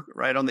River,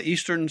 right on the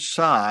eastern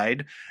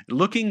side,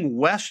 looking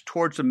west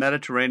towards the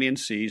Mediterranean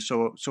Sea,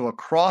 so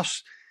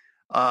across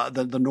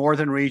the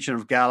northern region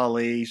of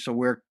Galilee, so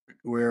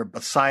where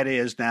Bethsaida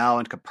is now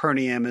and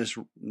Capernaum is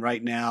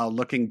right now,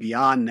 looking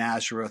beyond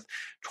Nazareth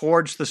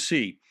towards the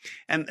sea.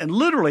 And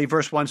literally,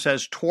 verse 1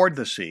 says, toward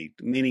the sea,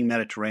 meaning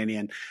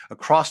Mediterranean,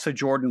 across the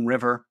Jordan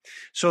River,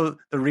 so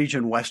the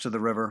region west of the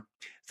river.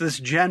 This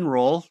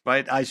general,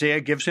 right, Isaiah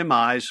gives him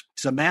eyes.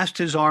 He's amassed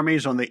his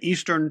armies on the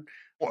eastern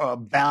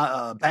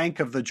bank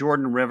of the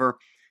Jordan River,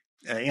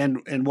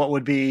 in what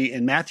would be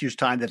in Matthew's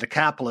time the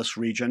Decapolis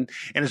region,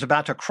 and is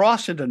about to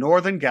cross into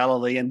northern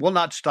Galilee and will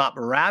not stop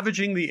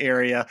ravaging the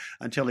area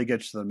until he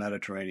gets to the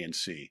Mediterranean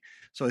Sea.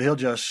 So he'll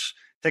just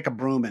take a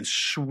broom and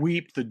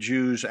sweep the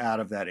Jews out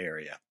of that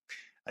area.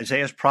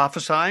 Isaiah is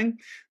prophesying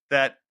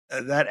that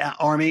that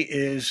army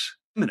is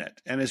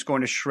imminent and is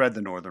going to shred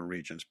the northern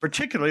regions,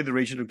 particularly the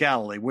region of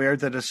Galilee, where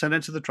the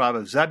descendants of the tribe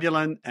of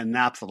Zebulun and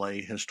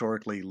Naphtali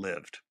historically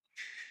lived.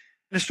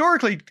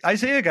 Historically,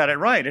 Isaiah got it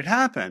right. It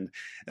happened.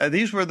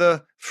 These were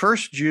the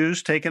first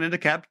Jews taken into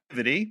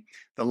captivity,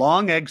 the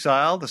long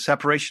exile, the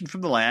separation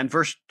from the land.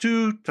 Verse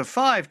 2 to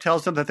 5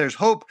 tells them that there's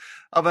hope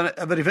of an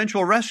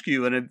eventual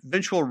rescue, an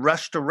eventual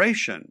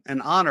restoration,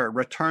 and honor,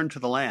 return to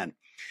the land.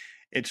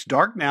 It's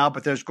dark now,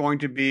 but there's going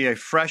to be a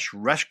fresh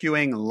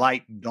rescuing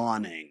light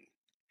dawning.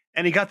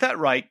 And he got that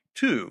right,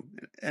 too.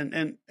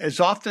 And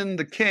as often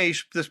the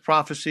case, this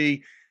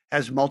prophecy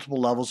has multiple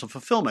levels of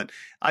fulfillment.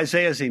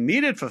 Isaiah's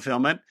immediate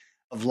fulfillment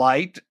of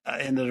light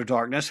in the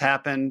darkness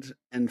happened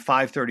in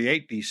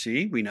 538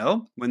 BC, we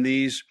know, when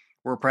these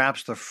were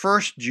perhaps the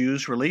first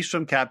Jews released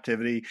from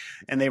captivity,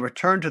 and they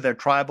returned to their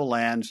tribal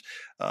lands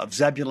of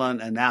Zebulun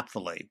and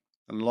Naphtali,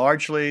 and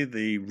largely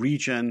the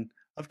region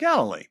of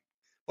Galilee.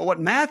 But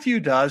what Matthew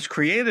does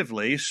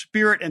creatively,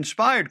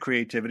 Spirit-inspired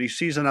creativity,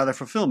 sees another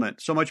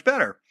fulfillment, so much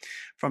better.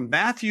 From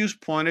Matthew's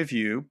point of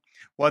view,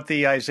 what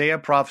the Isaiah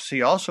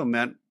prophecy also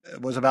meant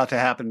was about to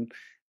happen,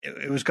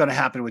 it was going to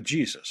happen with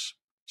Jesus.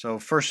 So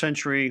first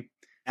century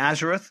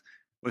Nazareth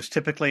was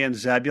typically in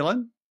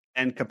Zebulun,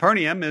 and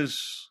Capernaum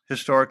is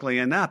historically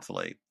in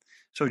Naphtali.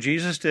 So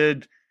Jesus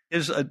did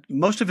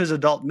most of his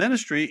adult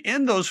ministry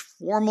in those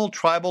formal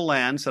tribal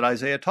lands that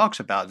Isaiah talks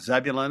about,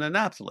 Zebulun and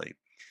Naphtali.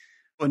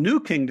 A new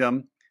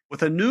kingdom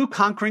with a new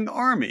conquering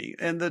army,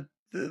 and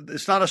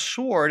it's not a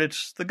sword,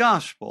 it's the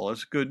gospel,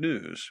 it's good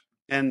news.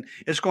 And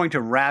it's going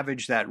to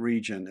ravage that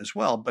region as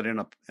well, but in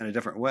a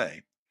different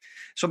way.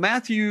 So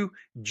Matthew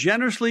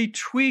generously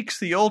tweaks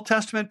the Old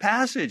Testament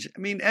passage. I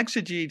mean,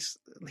 exegetes,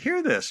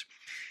 hear this.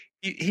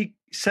 He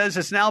says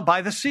it's now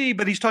by the sea,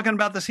 but he's talking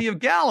about the Sea of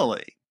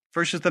Galilee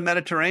versus the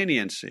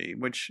Mediterranean Sea,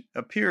 which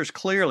appears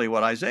clearly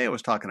what Isaiah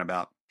was talking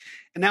about.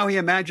 And now he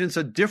imagines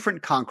a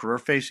different conqueror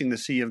facing the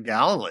Sea of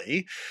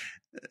Galilee.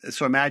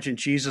 So imagine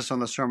Jesus on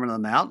the Sermon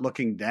on the Mount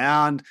looking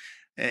down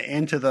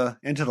into the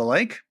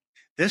lake.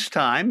 This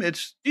time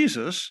it's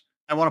Jesus.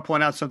 I want to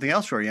point out something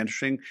else very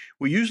interesting.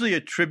 We usually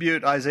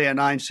attribute Isaiah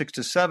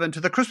 9:6-7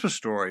 to the Christmas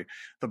story,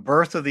 the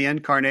birth of the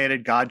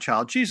incarnated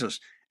God-child Jesus.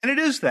 And it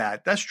is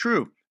that. That's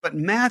true. But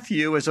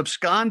Matthew is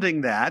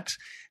absconding that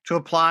to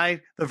apply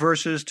the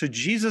verses to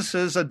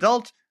Jesus's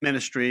adult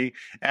ministry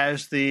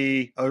as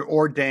the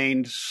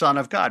ordained Son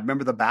of God.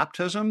 Remember the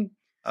baptism?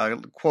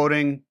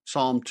 Quoting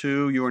Psalm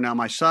 2, "You are now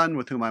my son,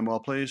 with whom I'm well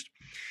pleased."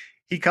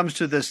 He comes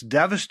to this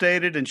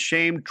devastated and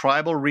shamed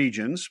tribal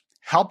regions,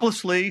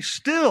 helplessly,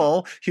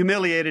 still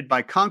humiliated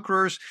by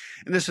conquerors,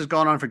 and this has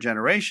gone on for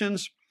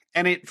generations.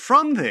 And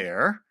from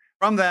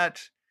that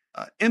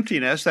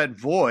emptiness, that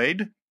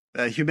void,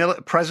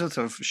 presence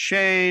of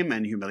shame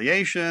and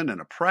humiliation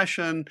and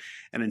oppression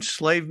and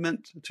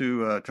enslavement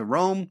to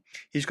Rome.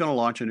 He's going to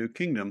launch a new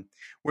kingdom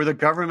where the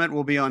government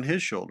will be on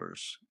his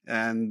shoulders.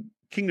 And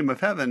kingdom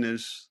of heaven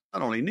is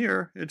not only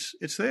near,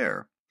 it's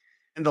there.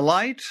 And the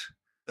light,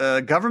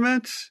 the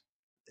government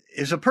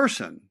is a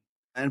person.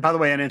 And by the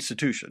way, an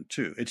institution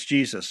too. It's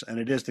Jesus, and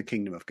it is the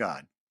kingdom of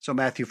God. So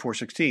Matthew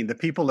 4:16, the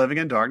people living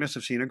in darkness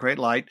have seen a great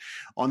light.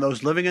 On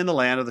those living in the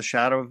land of the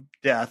shadow of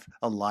death,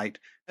 a light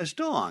has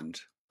dawned.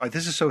 All right,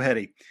 this is so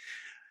heady.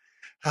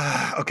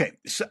 Okay,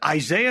 so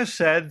Isaiah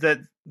said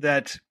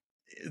that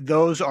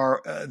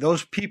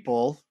those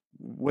people,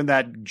 when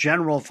that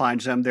general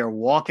finds them, they're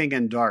walking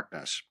in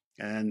darkness,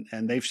 and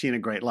they've seen a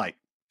great light.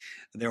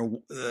 They're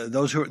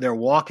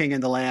walking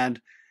in the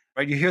land.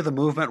 Right, you hear the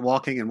movement,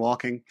 walking and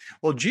walking.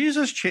 Well,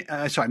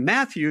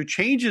 Matthew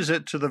changes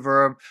it to the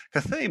verb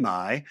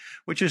kathemai,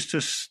 which is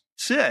to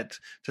sit,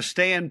 to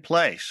stay in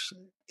place.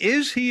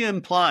 Is he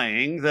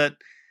implying that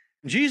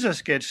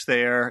Jesus gets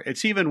there,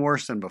 it's even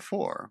worse than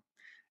before?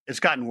 It's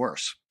gotten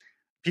worse.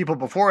 People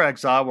before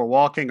exile were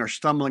walking or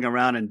stumbling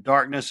around in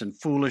darkness and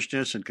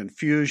foolishness and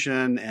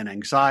confusion and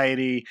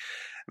anxiety.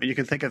 I mean, you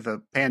can think of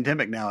the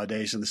pandemic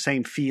nowadays, and the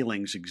same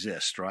feelings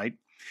exist, right?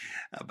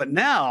 But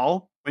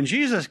now, when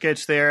Jesus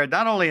gets there,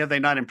 not only have they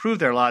not improved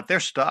their lot,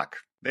 they're stuck.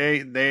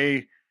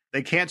 They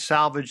can't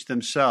salvage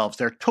themselves.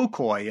 They're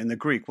tokoi in the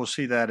Greek. We'll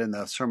see that in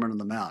the Sermon on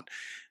the Mount.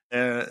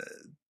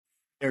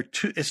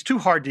 It's too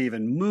hard to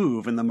even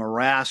move in the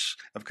morass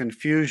of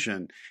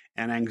confusion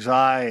and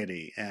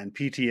anxiety and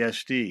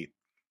PTSD.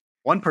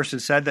 One person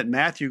said that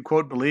Matthew,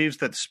 quote, believes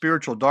that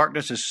spiritual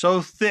darkness is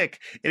so thick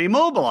it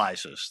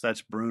immobilizes.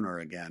 That's Bruner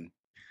again.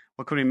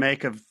 What can we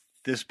make of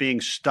this being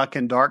stuck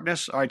in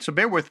darkness? All right, so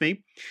bear with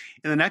me.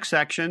 In the next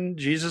section,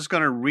 Jesus is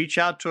going to reach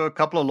out to a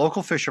couple of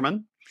local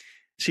fishermen.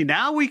 See,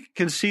 now we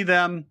can see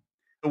them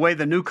the way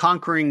the new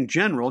conquering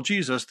general,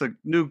 Jesus, the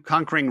new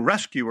conquering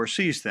rescuer,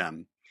 sees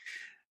them.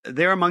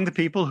 They're among the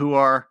people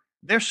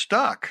they're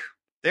stuck.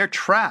 They're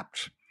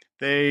trapped.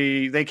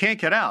 They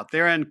can't get out.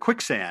 They're in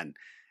quicksand.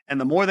 And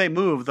the more they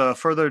move, the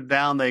further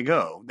down they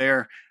go.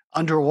 They're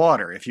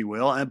underwater, if you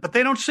will, but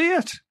they don't see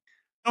it.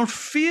 They don't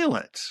feel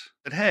it.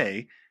 But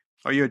hey,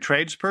 are you a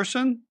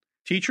tradesperson,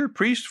 teacher,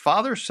 priest,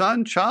 father,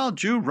 son, child,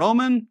 Jew,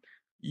 Roman?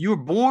 You're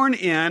born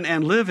in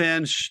and live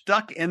in,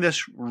 stuck in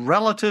this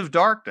relative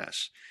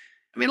darkness.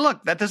 I mean,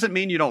 look, that doesn't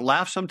mean you don't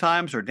laugh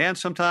sometimes or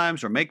dance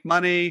sometimes or make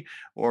money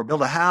or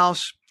build a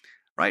house,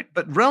 right?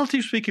 But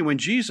relatively speaking, when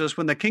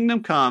the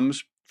kingdom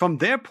comes, from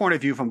their point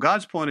of view, from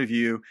God's point of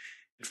view,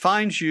 it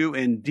finds you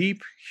in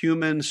deep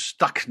human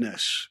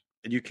stuckness.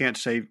 And you can't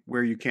save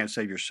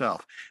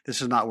yourself.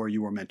 This is not where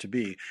you were meant to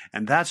be.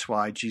 And that's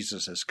why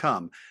Jesus has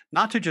come,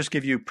 not to just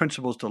give you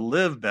principles to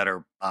live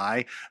better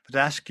by,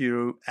 but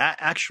to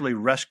actually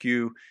rescue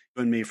you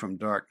and me from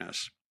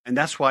darkness. And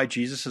that's why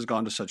Jesus has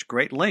gone to such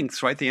great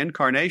lengths, right? The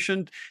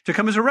incarnation, to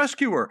come as a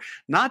rescuer,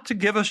 not to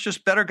give us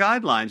just better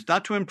guidelines,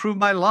 not to improve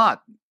my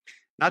lot,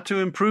 not to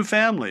improve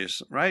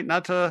families, right?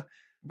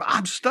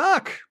 I'm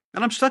stuck,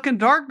 and I'm stuck in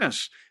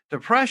darkness,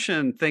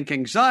 depression, think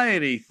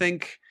anxiety,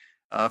 think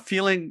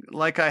feeling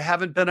like I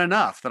haven't been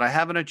enough, that I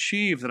haven't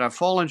achieved, that I've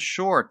fallen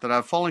short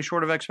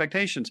of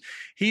expectations.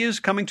 He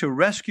is coming to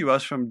rescue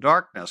us from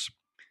darkness.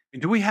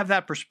 Do we have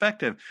that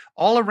perspective?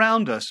 All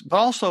around us, but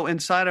also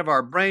inside of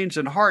our brains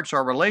and hearts,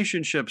 our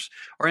relationships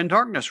are in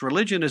darkness.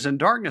 Religion is in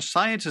darkness.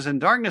 Science is in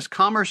darkness.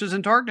 Commerce is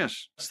in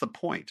darkness. That's the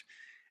point.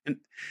 And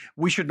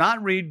we should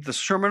not read the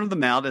Sermon on the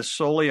Mount as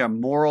solely a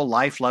moral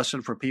life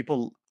lesson for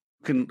people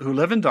who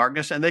live in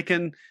darkness, and they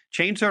can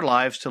change their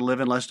lives to live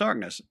in less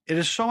darkness. It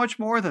is so much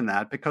more than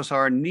that, because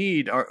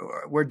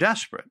we're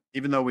desperate,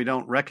 even though we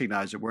don't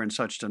recognize it. We're in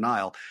such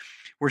denial.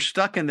 We're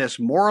stuck in this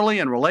morally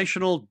and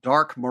relational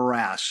dark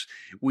morass.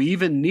 We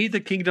even need the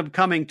kingdom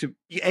coming to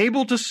be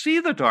able to see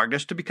the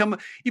darkness, to become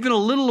even a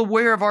little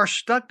aware of our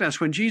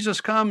stuckness. When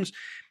Jesus comes,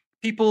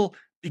 people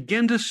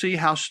begin to see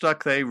how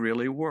stuck they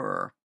really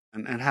were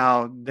and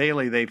how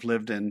daily they've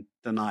lived in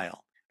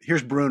denial.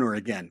 Here's Bruner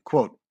again,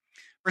 quote,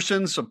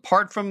 "Persons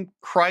apart from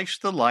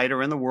Christ the light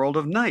are in the world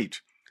of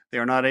night. They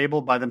are not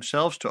able by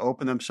themselves to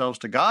open themselves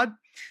to God.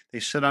 They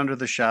sit under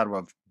the shadow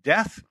of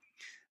death.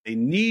 They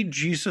need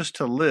Jesus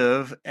to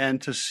live and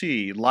to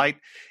see. Light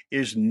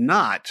is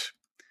not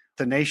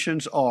the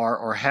nations are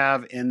or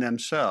have in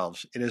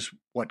themselves. It is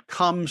what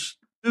comes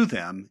to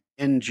them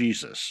in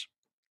Jesus."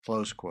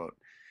 Close quote.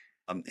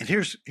 And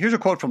here's a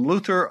quote from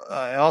Luther.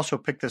 I also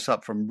picked this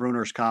up from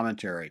Bruner's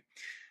commentary.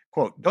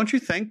 Quote, "Don't you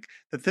think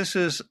that this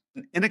is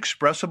an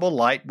inexpressible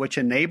light which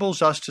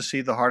enables us to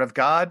see the heart of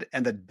God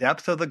and the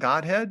depth of the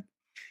Godhead?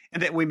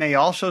 And that we may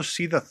also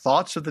see the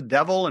thoughts of the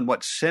devil and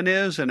what sin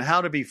is and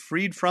how to be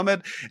freed from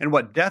it, and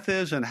what death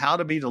is and how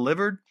to be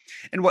delivered,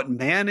 and what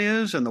man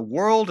is and the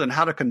world and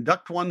how to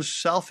conduct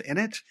oneself in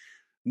it?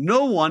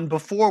 No one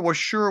before was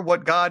sure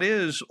what God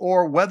is,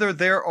 or whether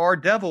there are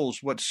devils,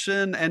 what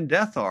sin and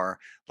death are,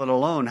 let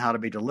alone how to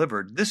be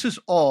delivered. This is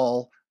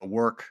all the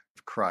work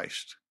of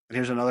Christ." And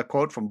here's another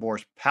quote from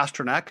Boris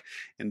Pasternak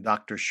in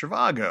Dr.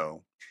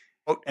 Zhivago.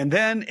 Quote, and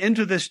then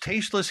into this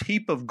tasteless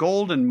heap of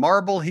gold and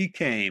marble he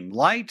came,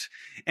 light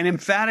and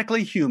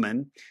emphatically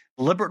human,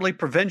 deliberately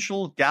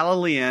provincial,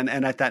 Galilean,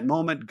 and at that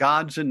moment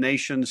gods and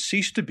nations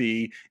ceased to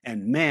be,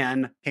 and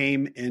man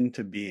came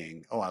into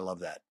being. Oh, I love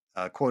that.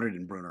 Quoted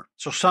in Bruner.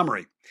 So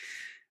summary,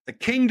 the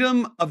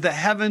kingdom of the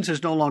heavens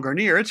is no longer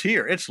near. It's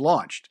here. It's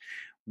launched.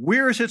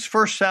 Where is its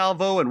first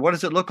salvo, and what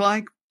does it look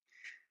like?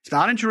 It's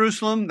not in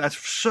Jerusalem. That's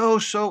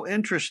so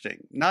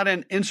interesting. Not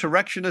in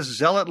insurrectionist,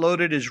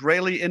 zealot-loaded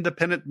Israeli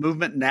independent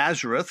movement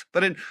Nazareth,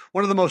 but in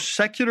one of the most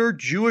secular,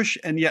 Jewish,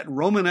 and yet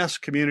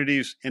Romanesque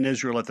communities in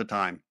Israel at the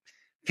time.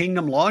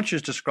 Kingdom launch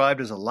is described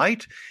as a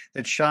light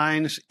that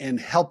shines in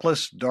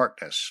helpless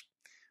darkness,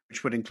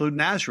 which would include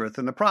Nazareth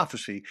in the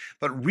prophecy,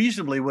 but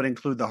reasonably would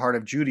include the heart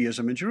of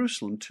Judaism in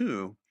Jerusalem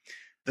too.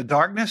 The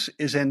darkness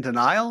is in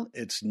denial,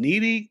 it's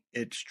needy,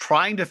 it's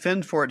trying to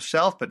fend for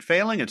itself but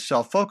failing, it's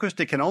self-focused,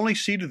 it can only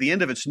see to the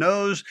end of its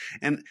nose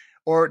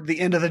or the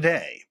end of the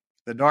day.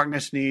 The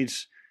darkness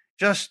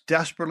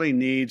desperately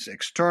needs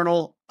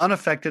external,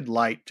 unaffected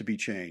light to be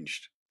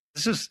changed.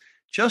 This is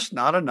just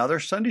not another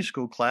Sunday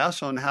school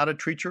class on how to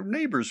treat your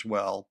neighbors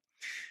well.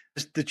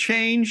 The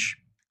change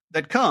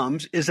that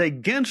comes is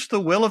against the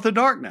will of the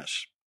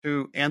darkness.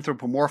 To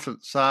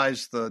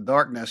anthropomorphize the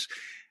darkness,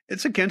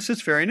 it's against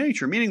its very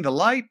nature, meaning the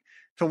light,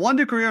 to one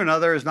degree or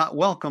another, is not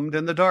welcomed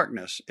in the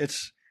darkness.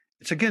 It's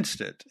against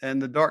it, and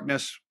the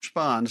darkness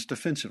responds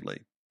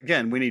defensively.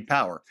 Again, we need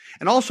power.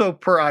 And also,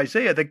 per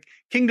Isaiah, the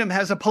kingdom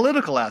has a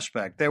political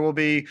aspect. There will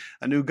be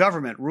a new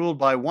government ruled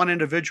by one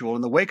individual.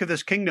 In the wake of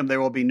this kingdom,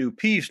 there will be new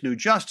peace, new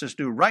justice,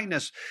 new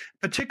rightness,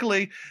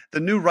 particularly the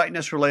new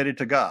rightness related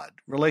to God,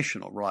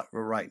 relational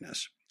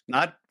rightness.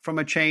 Not from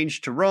a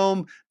change to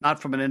Rome,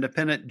 not from an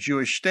independent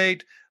Jewish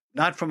state,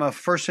 not from a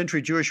first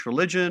century Jewish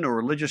religion or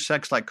religious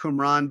sects like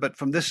Qumran, but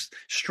from this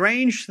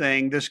strange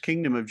thing, this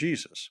kingdom of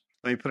Jesus.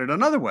 Let me put it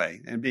another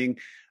way, and being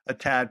a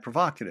tad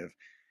provocative.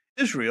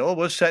 Israel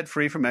was set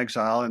free from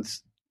exile in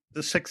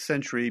the 6th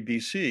century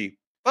BC,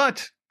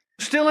 but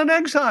still in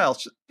exile,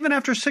 even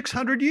after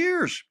 600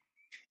 years,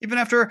 even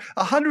after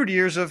 100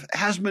 years of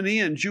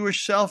Hasmonean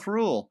Jewish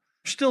self-rule.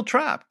 They're still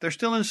trapped. They're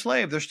still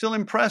enslaved. They're still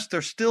impressed.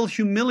 They're still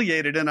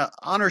humiliated in an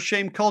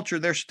honor-shame culture.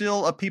 They're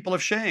still a people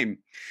of shame.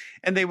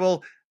 And they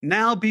will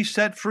now be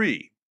set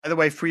free. By the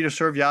way, free to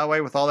serve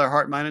Yahweh with all their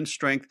heart, mind, and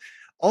strength,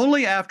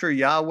 only after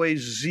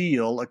Yahweh's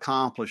zeal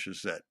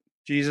accomplishes it.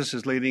 Jesus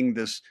is leading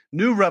this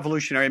new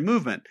revolutionary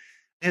movement.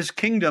 His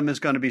kingdom is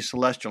going to be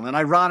celestial. And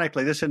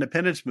ironically, this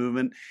independence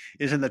movement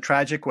is in the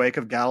tragic wake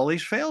of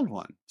Galilee's failed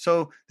one.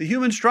 So the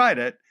humans tried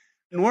it,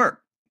 didn't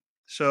work.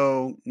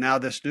 So now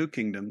this new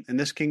kingdom, and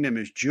this kingdom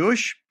is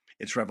Jewish,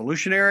 it's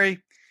revolutionary.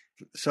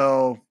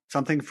 So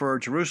something for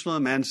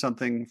Jerusalem and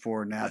something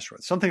for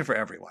Nazareth, something for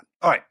everyone.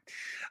 All right.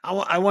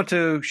 I want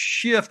to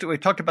shift. We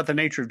talked about the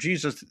nature of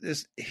Jesus.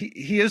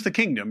 He is the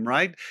kingdom,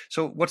 right?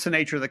 So what's the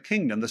nature of the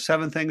kingdom? The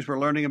 7 things we're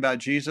learning about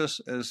Jesus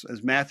as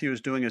Matthew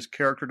is doing his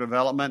character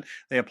development,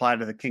 they apply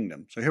to the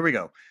kingdom. So here we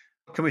go.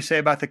 What can we say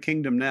about the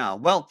kingdom now?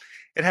 Well,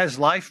 it has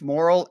life,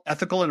 moral,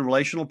 ethical, and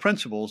relational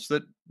principles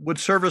that would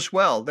serve us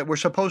well, that we're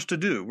supposed to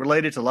do,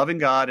 related to loving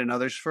God and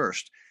others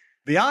first,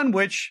 beyond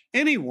which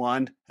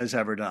anyone has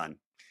ever done.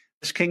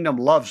 This kingdom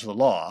loves the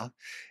law.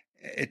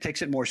 It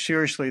takes it more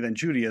seriously than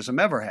Judaism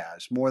ever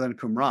has, more than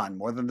Qumran,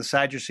 more than the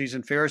Sadducees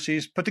and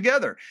Pharisees put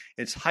together.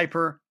 It's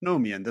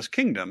hypernomian, this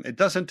kingdom. It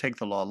doesn't take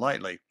the law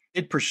lightly.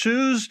 It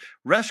pursues,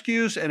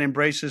 rescues, and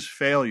embraces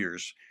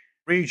failures,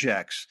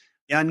 rejects,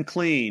 the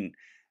unclean.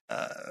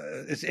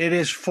 It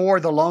is for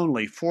the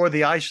lonely, for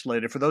the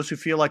isolated, for those who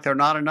feel like they're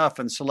not enough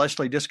and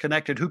celestially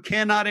disconnected, who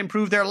cannot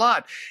improve their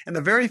lot. And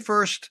the very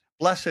first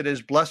blessed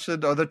is blessed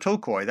are the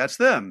tokoi. That's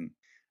them.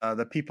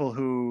 The people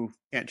who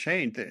can't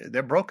change,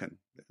 they're broken.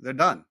 They're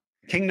done.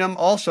 Kingdom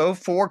also,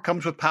 4,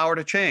 comes with power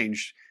to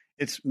change.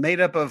 It's made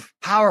up of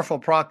powerful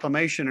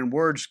proclamation and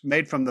words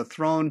made from the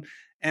throne,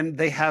 and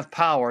they have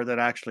power that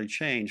actually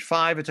change.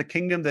 5, it's a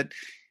kingdom that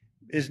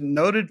is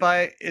noted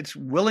by its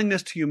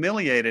willingness to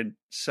humiliate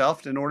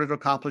itself in order to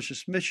accomplish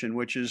its mission,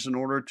 which is in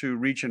order to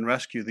reach and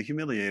rescue the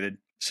humiliated.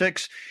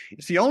 6,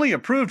 it's the only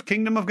approved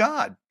kingdom of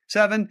God.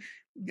 7,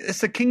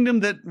 it's the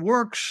kingdom that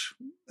works.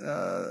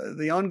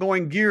 The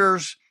ongoing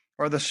gears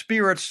are the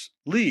Spirit's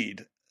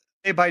lead,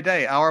 day by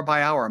day, hour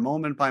by hour,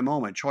 moment by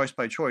moment, choice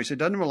by choice. It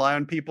doesn't rely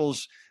on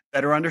people's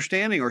better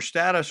understanding or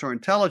status or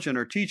intelligence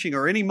or teaching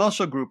or any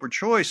muscle group or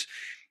choice.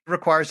 It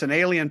requires an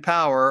alien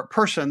power,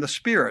 person, the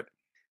Spirit.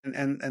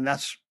 And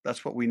that's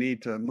what we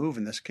need to move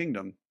in this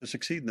kingdom, to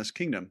succeed in this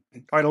kingdom.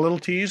 All right, a little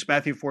tease,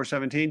 Matthew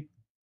 4:17.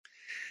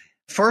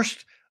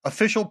 First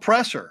official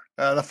presser,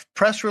 the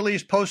press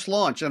release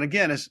post-launch. And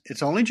again,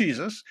 it's only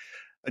Jesus,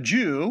 a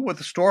Jew with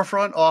a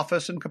storefront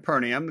office in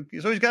Capernaum.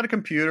 So he's got a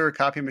computer, a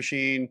copy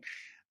machine,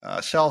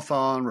 cell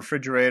phone,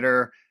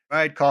 refrigerator,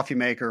 right, coffee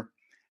maker.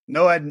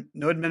 No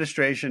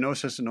administration, no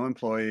assistant, no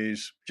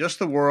employees, just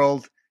the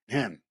world,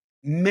 him.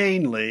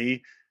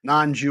 Mainly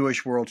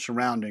non-Jewish world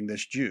surrounding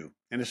this Jew.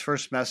 And his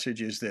first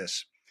message is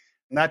this.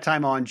 From that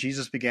time on,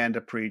 Jesus began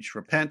to preach,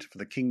 repent, for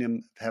the kingdom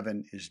of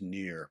heaven is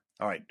near.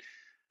 All right.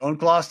 Don't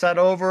gloss that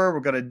over. We're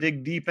going to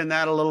dig deep in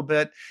that a little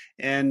bit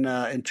in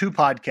 2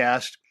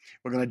 podcasts.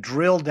 We're going to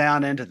drill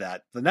down into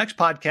that. The next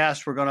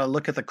podcast, we're going to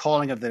look at the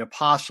calling of the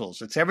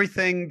apostles. It's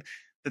everything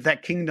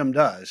that kingdom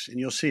does, and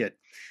you'll see it.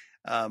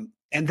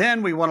 And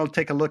then we want to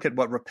take a look at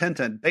what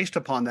repentant, based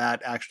upon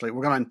that, actually,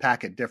 we're going to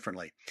unpack it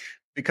differently.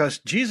 Because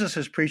Jesus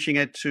is preaching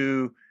it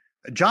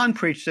John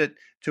preached it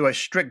to a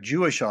strict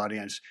Jewish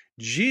audience.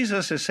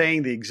 Jesus is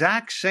saying the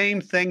exact same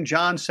thing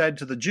John said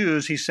to the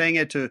Jews. He's saying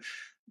it to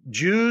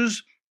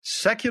Jews,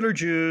 secular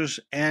Jews,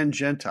 and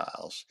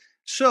Gentiles.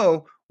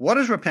 So what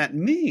does repent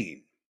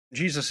mean?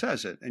 Jesus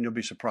says it, and you'll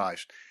be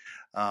surprised.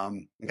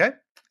 Okay?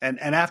 And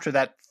after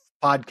that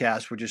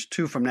podcast, which is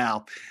 2 from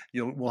now,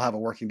 we'll have a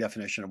working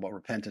definition of what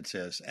repentance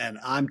is. And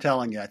I'm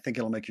telling you, I think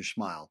it'll make you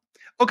smile.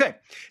 Okay,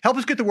 help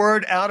us get the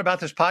word out about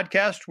this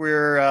podcast.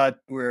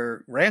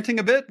 We're ranting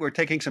a bit. We're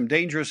taking some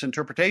dangerous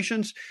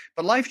interpretations,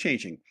 but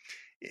life-changing.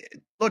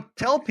 Look,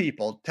 tell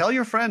people, tell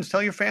your friends,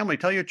 tell your family,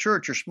 tell your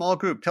church, your small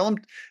group. Tell them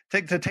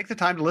to take the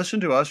time to listen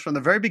to us from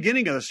the very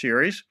beginning of the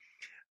series.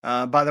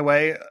 By the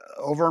way,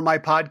 over on my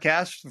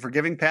podcast, The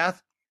Forgiving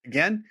Path,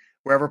 again,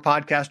 wherever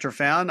podcasts are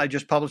found, I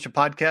just published a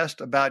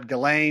podcast about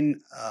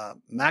Ghislaine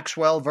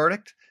Maxwell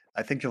verdict.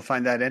 I think you'll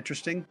find that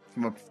interesting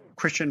from a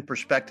Christian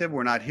perspective.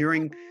 We're not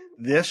hearing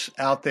this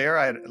out there,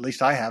 at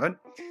least I haven't,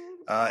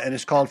 and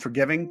it's called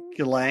Forgiving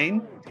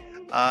Ghislaine.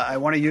 I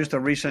want to use the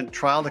recent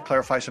trial to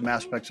clarify some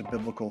aspects of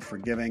biblical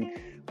forgiving,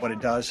 what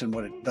it does and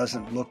what it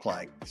doesn't look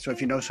like. So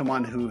if you know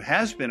someone who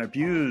has been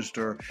abused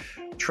or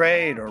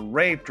betrayed or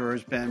raped or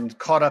has been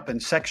caught up in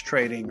sex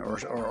trading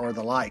or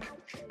the like,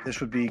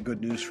 this would be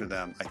good news for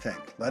them, I think.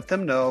 Let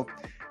them know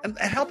and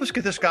help us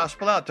get this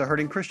gospel out to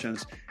hurting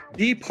Christians.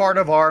 Be part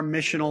of our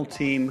missional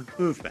team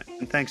movement.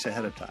 And thanks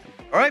ahead of time.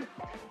 All right.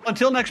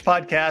 Until next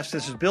podcast,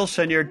 this is Bill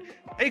Sinyard,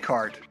 Take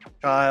Heart,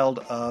 Child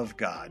of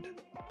God.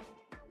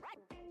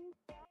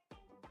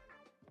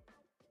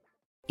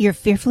 You're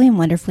fearfully and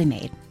wonderfully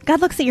made. God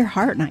looks at your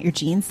heart, not your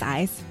jean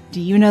size. Do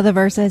you know the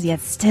verses,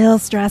 yet still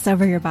stress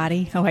over your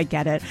body? Oh, I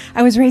get it.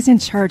 I was raised in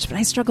church, but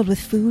I struggled with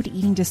food,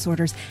 eating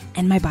disorders,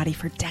 and my body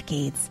for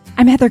decades.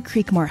 I'm Heather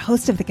Creekmore,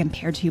 host of the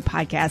Compared to You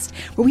podcast,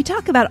 where we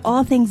talk about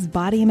all things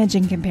body image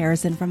and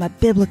comparison from a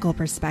biblical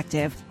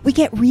perspective. We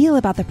get real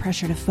about the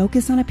pressure to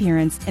focus on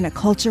appearance in a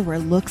culture where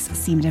looks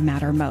seem to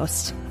matter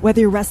most.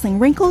 Whether you're wrestling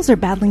wrinkles or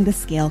battling the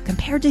scale,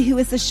 Compared to Who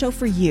is the show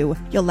for you.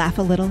 You'll laugh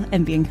a little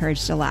and be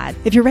encouraged a lot.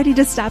 If you're ready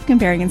to stop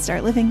comparing and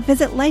start living,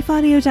 visit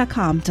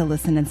lifeaudio.com to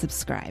listen and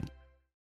subscribe.